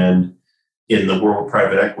 And in the world of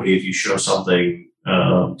private equity, if you show something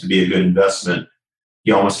to be a good investment,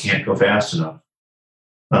 you almost can't go fast enough.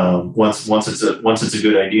 Once it's a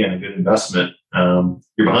good idea and a good investment,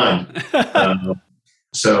 you're behind.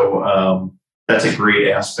 So that's a great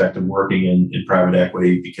aspect of working in private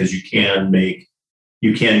equity, because you can make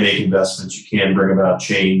investments, you can bring about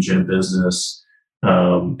change in a business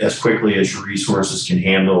as quickly as your resources can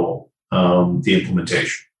handle the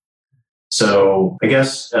implementation. So I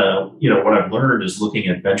guess what I've learned is looking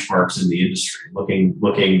at benchmarks in the industry,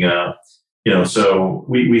 so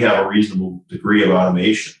we have a reasonable degree of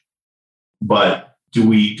automation, but do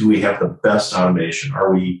we have the best automation?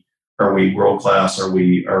 Are we world class? Are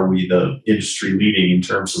we the industry leading in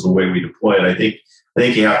terms of the way we deploy it? I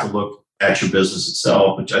think you have to look at your business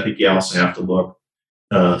itself, but I think you also have to look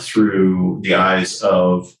through the eyes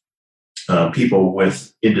of people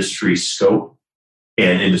with industry scope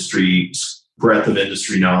and industry breadth of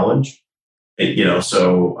industry knowledge.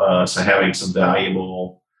 So having some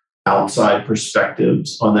valuable outside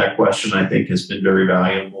perspectives on that question, I think, has been very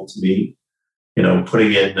valuable to me.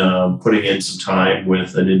 Putting in some time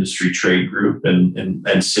with an industry trade group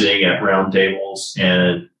and sitting at round tables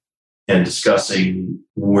and discussing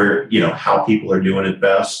where, how people are doing it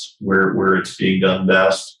best, where it's being done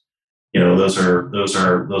best. Those are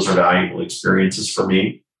valuable experiences for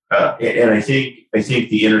me. And I think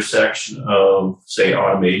the intersection of, say,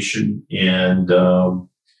 automation and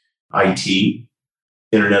IT,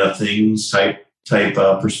 Internet of Things type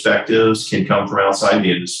perspectives can come from outside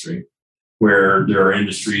the industry, where there are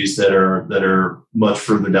industries that are much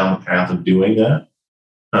further down the path of doing that,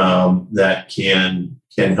 that can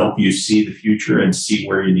help you see the future and see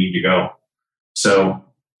where you need to go. So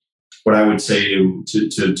what I would say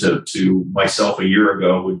to myself a year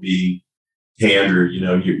ago would be, hey, Andrew,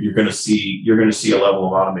 you're going to see a level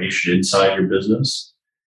of automation inside your business,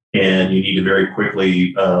 and you need to very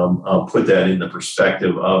quickly put that in the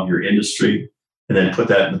perspective of your industry, and then put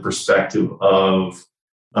that in the perspective of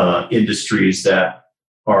industries that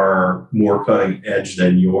are more cutting edge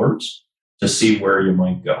than yours, to see where you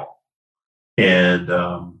might go. And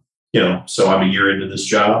so I'm a year into this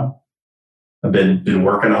job. I've been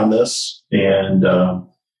working on this, and I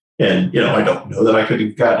don't know that I could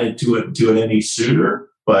have gotten into it any sooner,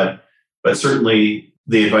 but certainly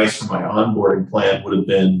the advice from my onboarding plan would have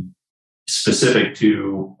been specific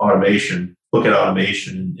to automation. Look at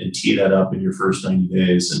automation and tee that up in your first 90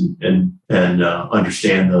 days and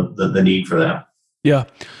understand the need for that. Yeah.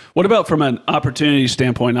 What about from an opportunity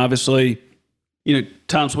standpoint? Obviously,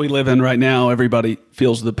 times we live in right now, everybody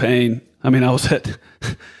feels the pain. I mean, I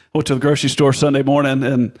went to the grocery store Sunday morning,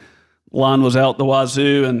 and line was out the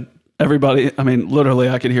wazoo, and everybody, literally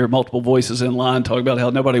I could hear multiple voices in line talking about how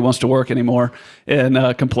nobody wants to work anymore,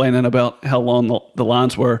 and complaining about how long the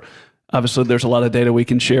lines were. Obviously, there's a lot of data we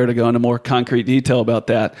can share to go into more concrete detail about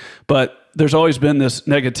that. But there's always been this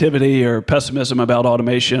negativity or pessimism about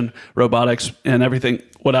automation, robotics, and everything.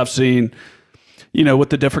 What I've seen, with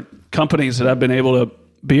the different companies that I've been able to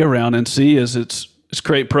be around and see, is it's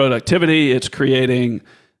create productivity. It's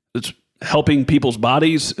helping people's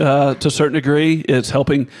bodies to a certain degree. It's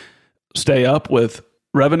helping stay up with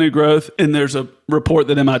revenue growth. And there's a report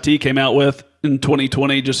that MIT came out with in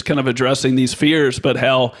 2020, just kind of addressing these fears, but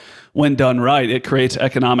how, when done right, it creates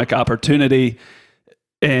economic opportunity.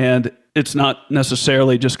 And it's not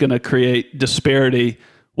necessarily just going to create disparity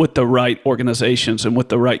with the right organizations and with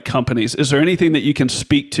the right companies. Is there anything that you can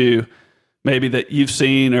speak to, maybe that you've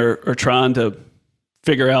seen or trying to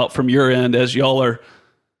figure out from your end, as you're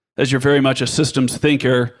very much a systems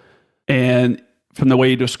thinker, and from the way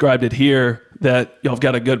you described it here, that y'all have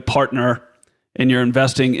got a good partner and you're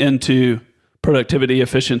investing into productivity,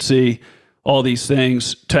 efficiency, all these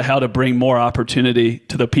things, to how to bring more opportunity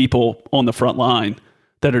to the people on the front line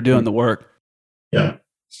that are doing the work? Yeah.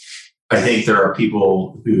 I think there are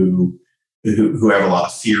people who who have a lot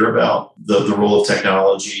of fear about the role of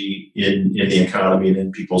technology in the economy and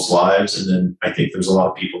in people's lives. And then I think there's a lot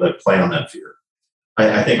of people that play on that fear.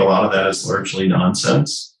 I think a lot of that is largely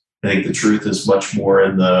nonsense. I think the truth is much more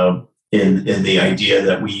in the idea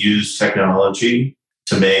that we use technology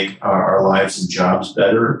to make our lives and jobs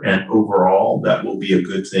better. And overall, that will be a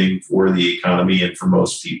good thing for the economy and for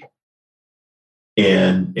most people.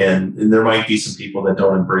 And there might be some people that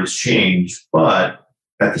don't embrace change, but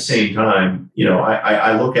at the same time,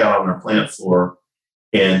 I look out on our plant floor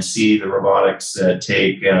and see the robotics that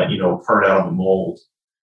take, part out of the mold.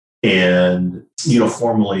 And,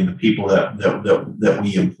 formally the people that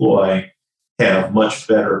we employ have much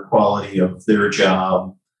better quality of their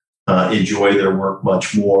job, enjoy their work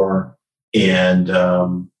much more, and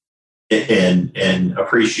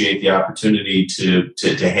appreciate the opportunity to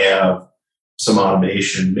have some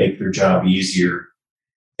automation make their job easier.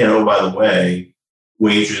 And oh, by the way,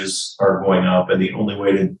 wages are going up, and the only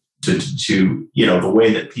way to the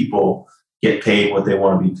way that people get paid what they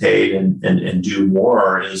want to be paid and do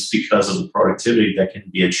more is because of the productivity that can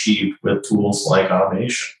be achieved with tools like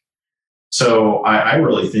automation. So I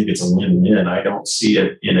really think it's a win-win. I don't see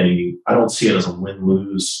it as a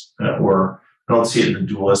win-lose, or I don't see it in a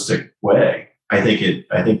dualistic way. I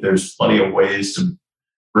think there's plenty of ways to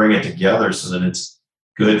bring it together so that it's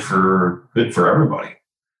good for everybody.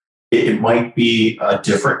 It might be a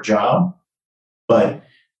different job, but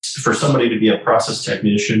for somebody to be a process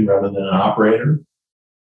technician rather than an operator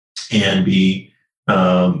and be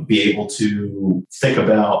able to think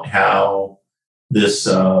about how this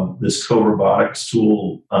co-robotics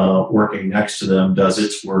tool working next to them does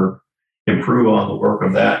its work, improve on the work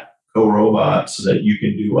of that co-robot so that you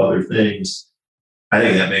can do other things. I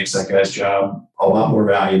think that makes that guy's job a lot more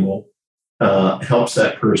valuable, helps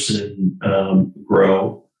that person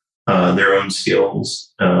grow their own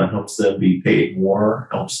skills, helps them be paid more,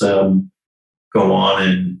 helps them go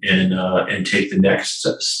on and take the next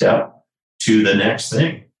step to the next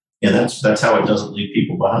thing. And that's how it doesn't leave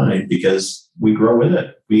people behind, because we grow with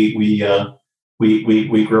it. We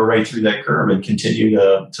grow right through that curve and continue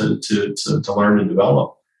to learn and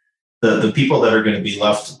develop. The people that are going to be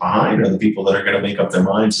left behind are the people that are going to make up their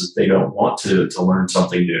minds that they don't want to learn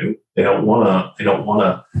something new. They don't want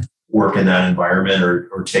to work in that environment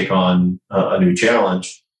or take on a new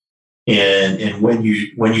challenge. And when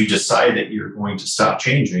you decide that you're going to stop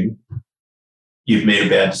changing, you've made a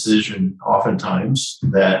bad decision oftentimes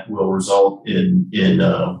that will result in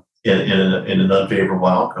an unfavorable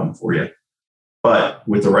outcome for you. But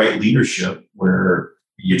with the right leadership, where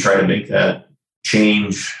you try to make that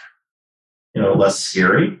change, less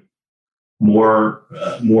scary, more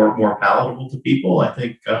palatable to people, I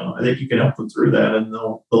think you can help them through that, and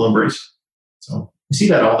they'll embrace it. So I see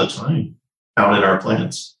that all the time out in our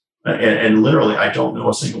plants, and literally, I don't know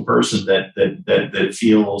a single person that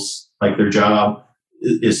feels like their job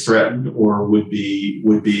is threatened or would be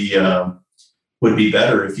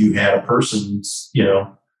better if you had a person,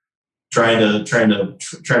 trying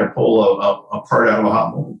to pull a part out of a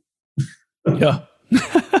hot mold. Yeah.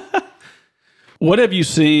 What have you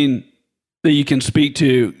seen that you can speak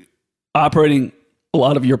to operating a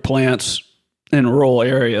lot of your plants in rural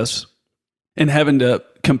areas and having to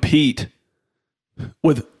compete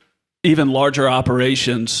with even larger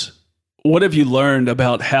operations? What have you learned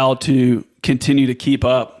about how to continue to keep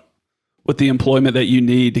up with the employment that you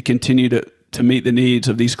need to continue to meet the needs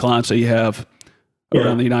of these clients that you have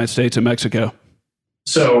around the United States and Mexico?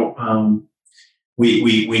 So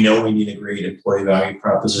we know we need a great employee value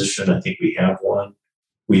proposition. I think we have one.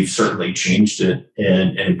 We've certainly changed it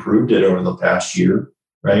and improved it over the past year,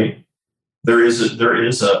 right? There is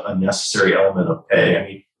a necessary element of pay. I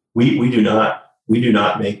mean, we do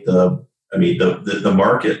not make the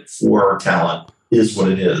market for talent is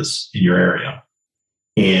what it is in your area.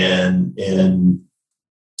 And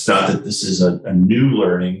it's not that this is a new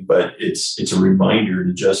learning, but it's a reminder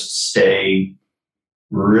to just stay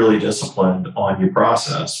really disciplined on your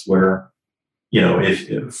process, where,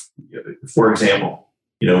 if for example,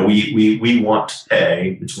 we want to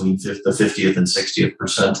pay between the 50th and 60th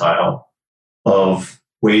percentile of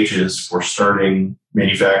wages for starting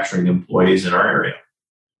manufacturing employees in our area.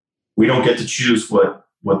 We don't get to choose what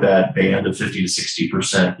that band of 50 to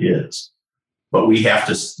 60% is, but we have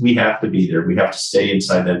to be there. We have to stay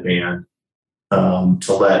inside that band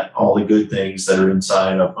to let all the good things that are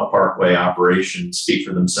inside a Parkway operation speak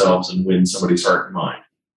for themselves and win somebody's heart and mind.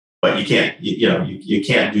 But you can't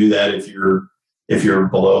can't do that if you're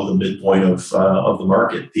below the midpoint of the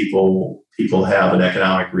market. People have an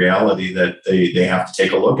economic reality that they have to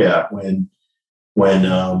take a look at when when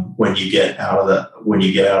you get out of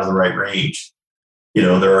the right range.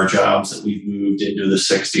 There are jobs that we've moved into the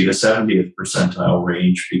 60 to 70th percentile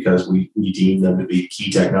range because we deem them to be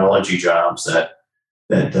key technology jobs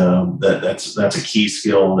that's a key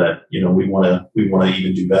skill that we want to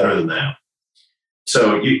even do better than that.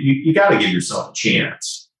 So you got to give yourself a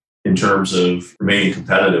chance in terms of remaining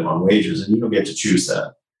competitive on wages, and you don't get to choose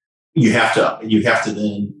that. You have to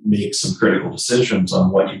then make some critical decisions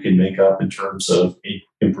on what you can make up in terms of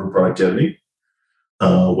improved productivity,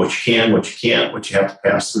 what you can, what you can't, what you have to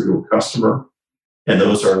pass through to a customer, and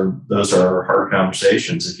those are hard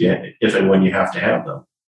conversations if and when you have to have them.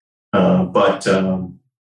 But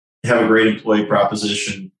have a great employee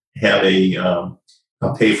proposition, have a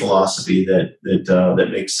pay philosophy that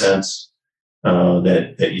makes sense,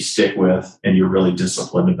 that you stick with, and you're really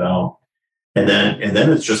disciplined about. And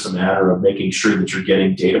then it's just a matter of making sure that you're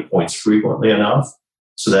getting data points frequently enough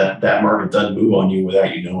so that market doesn't move on you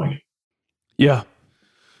without you knowing it. Yeah,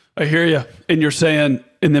 I hear you. And you're saying,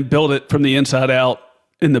 and then build it from the inside out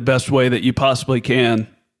in the best way that you possibly can.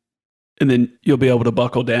 And then you'll be able to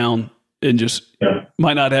buckle down and just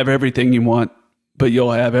might not have everything you want, but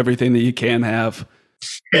you'll have everything that you can have.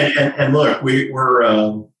 And look,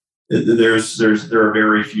 there are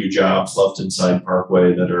very few jobs left inside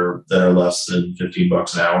Parkway that are less than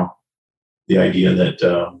 $15 an hour. The idea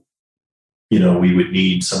that we would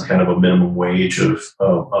need some kind of a minimum wage of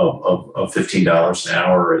 $15 an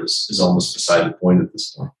hour is almost beside the point at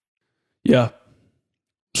this point. Yeah.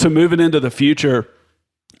 So moving into the future,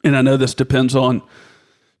 and I know this depends on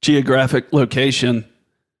geographic location,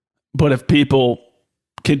 but if people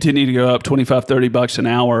continue to go up $25, $30 an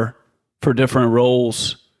hour for different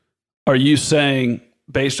roles, are you saying,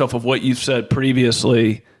 based off of what you've said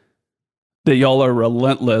previously, that y'all are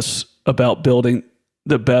relentless about building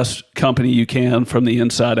the best company you can from the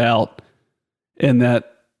inside out, and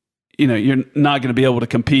that you're not going to be able to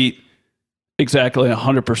compete exactly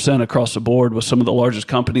 100% across the board with some of the largest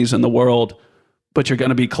companies in the world, but you're going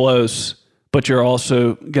to be close, but you're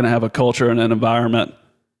also going to have a culture and an environment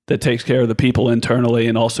that takes care of the people internally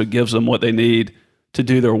and also gives them what they need to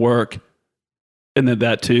do their work, and then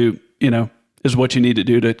that too is what you need to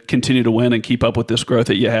do to continue to win and keep up with this growth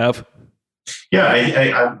that you have? Yeah,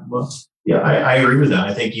 I agree with that.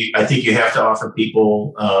 I think you have to offer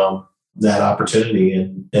people that opportunity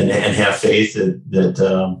and have faith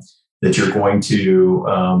that you're going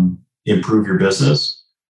to improve your business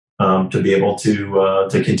to be able to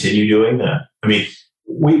continue doing that. I mean,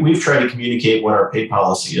 we've tried to communicate what our pay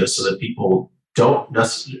policy is so that people don't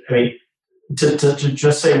necessarily. I mean, to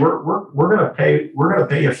just say we're going to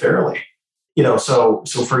pay you fairly. So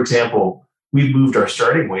for example, we've moved our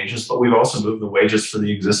starting wages, but we've also moved the wages for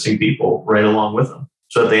the existing people right along with them,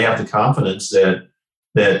 so that they have the confidence that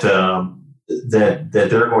they're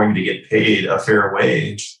going to get paid a fair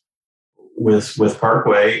wage with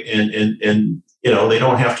Parkway, and they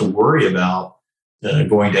don't have to worry about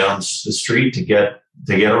going down the street to get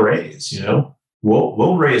a raise.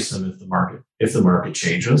 We'll raise them if the market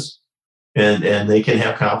changes, and they can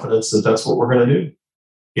have confidence that that's what we're going to do.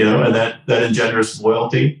 And that engenders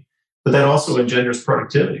loyalty, but that also engenders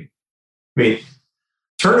productivity. I mean,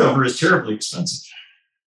 turnover is terribly expensive.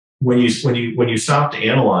 When you stop to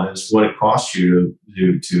analyze what it costs you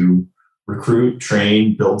to recruit,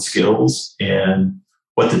 train, build skills, and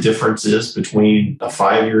what the difference is between a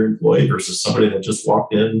 5-year employee versus somebody that just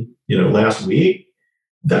walked in, last week,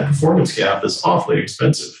 that performance gap is awfully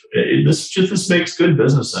expensive. This makes good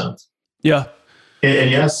business sense. Yeah. And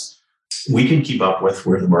yes, we can keep up with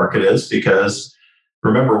where the market is because,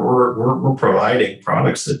 remember, we're providing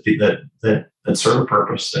products that serve a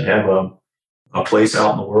purpose, that have a place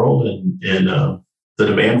out in the world, and the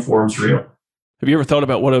demand for them is real. Have you ever thought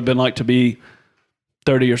about what it would have been like to be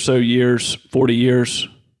 30 or so years, 40 years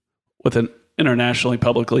with an internationally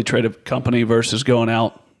publicly traded company versus going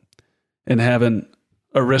out and having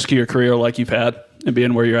a riskier career like you've had and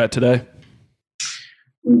being where you're at today?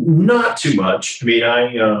 Not too much. I mean,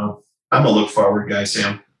 I'm a look forward guy,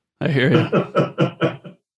 Sam. I hear you.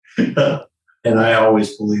 And I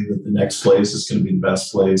always believe that the next place is going to be the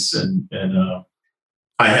best place. And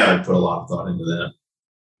I haven't put a lot of thought into that.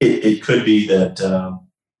 It could be that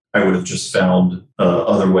I would have just found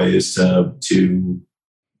other ways to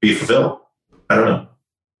be fulfilled. I don't know.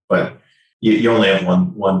 But you only have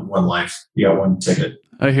one life. You got one ticket.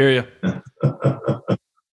 I hear you.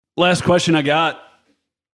 Last question I got.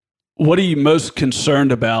 What are you most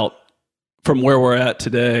concerned about from where we're at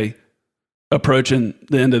today, approaching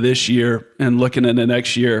the end of this year and looking into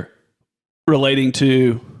next year, relating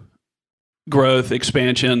to growth,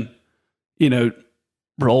 expansion,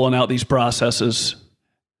 rolling out these processes,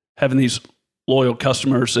 having these loyal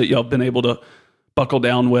customers that y'all have been able to buckle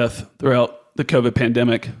down with throughout the COVID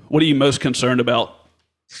pandemic. What are you most concerned about?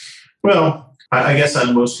 Well, I guess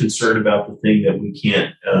I'm most concerned about the thing that we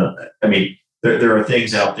can't, there are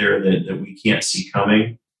things out there that we can't see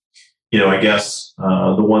coming. I guess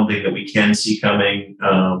the one thing that we can see coming,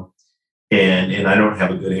 and I don't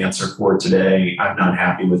have a good answer for it today, I'm not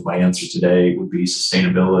happy with my answer today, would be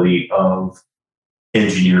sustainability of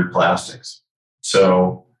engineered plastics.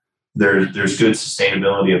 So there's good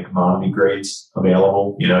sustainability of commodity grades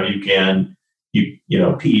available. You can,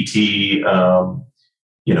 PET,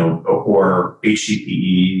 or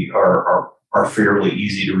HDPE are fairly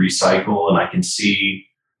easy to recycle, and I can see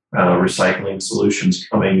recycling solutions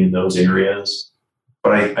coming in those areas.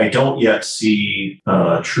 But I don't yet see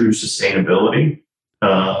true sustainability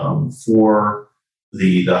for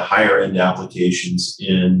the higher end applications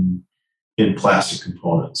in plastic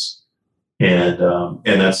components, and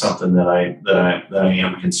that's something that I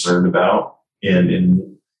am concerned about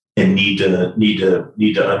and need to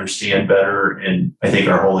understand better, and I think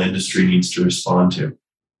our whole industry needs to respond to.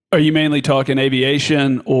 Are you mainly talking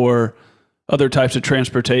aviation or other types of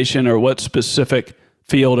transportation, or what specific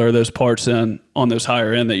field are those parts in on those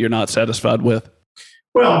higher end that you're not satisfied with?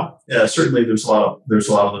 Well, certainly there's a lot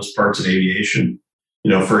of those parts in aviation.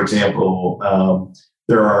 For example,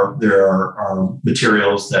 there are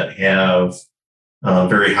materials that have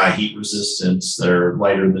very high heat resistance, that are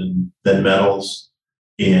lighter than metals,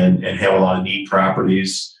 and have a lot of neat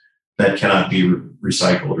properties that cannot be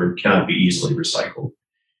recycled or cannot be easily recycled.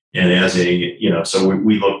 And so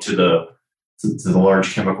we look to the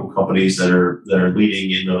large chemical companies that are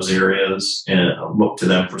leading in those areas and look to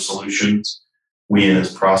them for solutions. We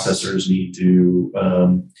as processors need to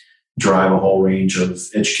drive a whole range of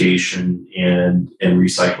education and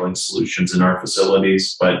recycling solutions in our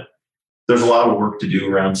facilities. But there's a lot of work to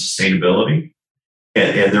do around sustainability,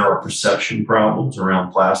 and there are perception problems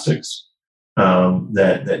around plastics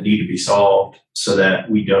that need to be solved so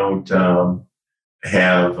that we don't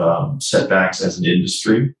have setbacks as an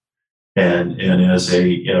industry. And as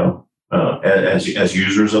as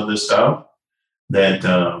users of this stuff that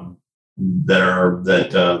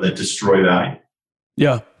destroy value.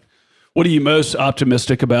 Yeah. What are you most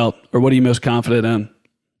optimistic about, or what are you most confident in?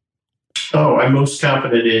 Oh, I'm most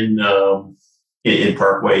confident in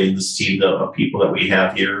Parkway, in this team of people that we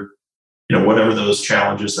have here. Whatever those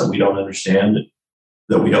challenges that we don't understand,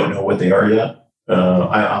 that we don't know what they are yet.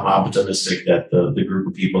 I'm optimistic that the group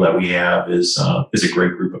of people that we have is a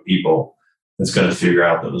great group of people that's going to figure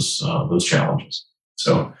out those challenges.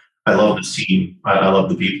 So I love this team. I love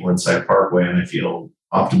the people inside Parkway, and I feel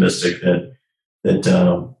optimistic that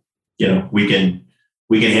we can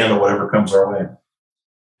handle whatever comes our way.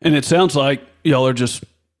 And it sounds like y'all are just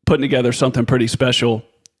putting together something pretty special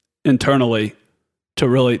internally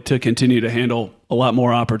to continue to handle a lot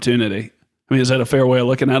more opportunity. I mean, is that a fair way of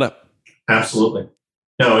looking at it? Absolutely.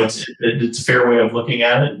 No, it's a fair way of looking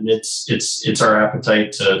at it, and it's our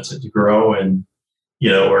appetite to grow, and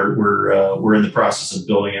we're in the process of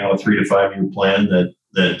building out a 3 to 5 year plan that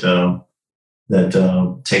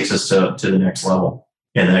takes us to the next level,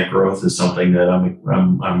 and that growth is something that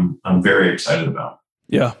I'm very excited about.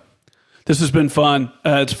 Yeah, this has been fun.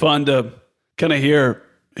 It's fun to kind of hear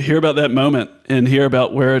about that moment and hear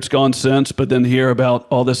about where it's gone since, but then hear about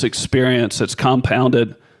all this experience that's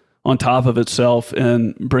compounded on top of itself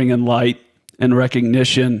and bringing light and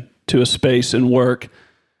recognition to a space and work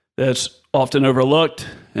that's often overlooked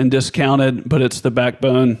and discounted, but it's the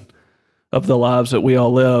backbone of the lives that we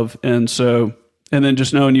all live. And then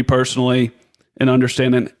just knowing you personally and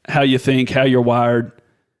understanding how you think, how you're wired,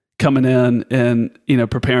 coming in and,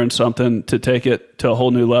 preparing something to take it to a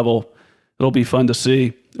whole new level. It'll be fun to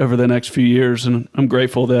see over the next few years. And I'm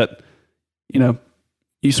grateful that,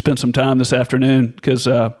 you spent some time this afternoon, because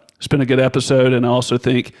it's been a good episode. And I also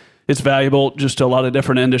think it's valuable just to a lot of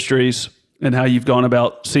different industries and how you've gone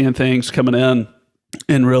about seeing things coming in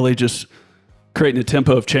and really just creating a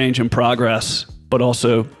tempo of change and progress, but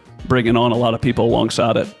also bringing on a lot of people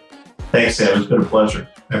alongside it. Thanks, Sam. It's been a pleasure.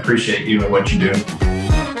 I appreciate you and what you do.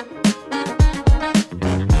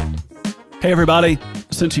 Hey, everybody.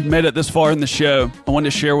 Since you've made it this far in the show, I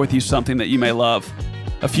wanted to share with you something that you may love.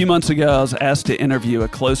 A few months ago, I was asked to interview a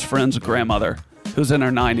close friend's grandmother who's in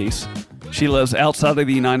her 90s. She lives outside of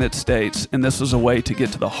the United States, and this was a way to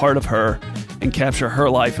get to the heart of her and capture her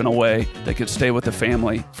life in a way that could stay with the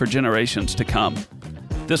family for generations to come.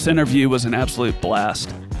 This interview was an absolute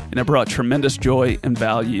blast, and it brought tremendous joy and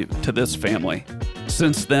value to this family.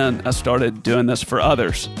 Since then, I started doing this for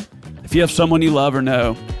others. If you have someone you love or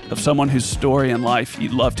know of someone whose story in life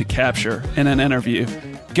you'd love to capture in an interview,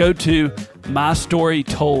 go to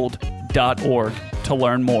mystorytold.org to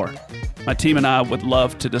learn more. My team and I would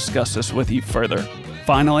love to discuss this with you further.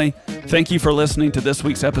 Finally, thank you for listening to this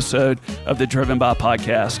week's episode of the Driven By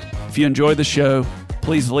Podcast. If you enjoyed the show,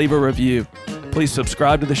 please leave a review. Please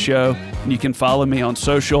subscribe to the show, and you can follow me on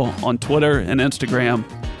social, on Twitter and Instagram,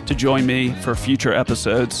 to join me for future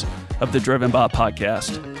episodes of the Driven By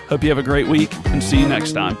Podcast. Hope you have a great week, and see you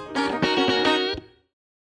next time.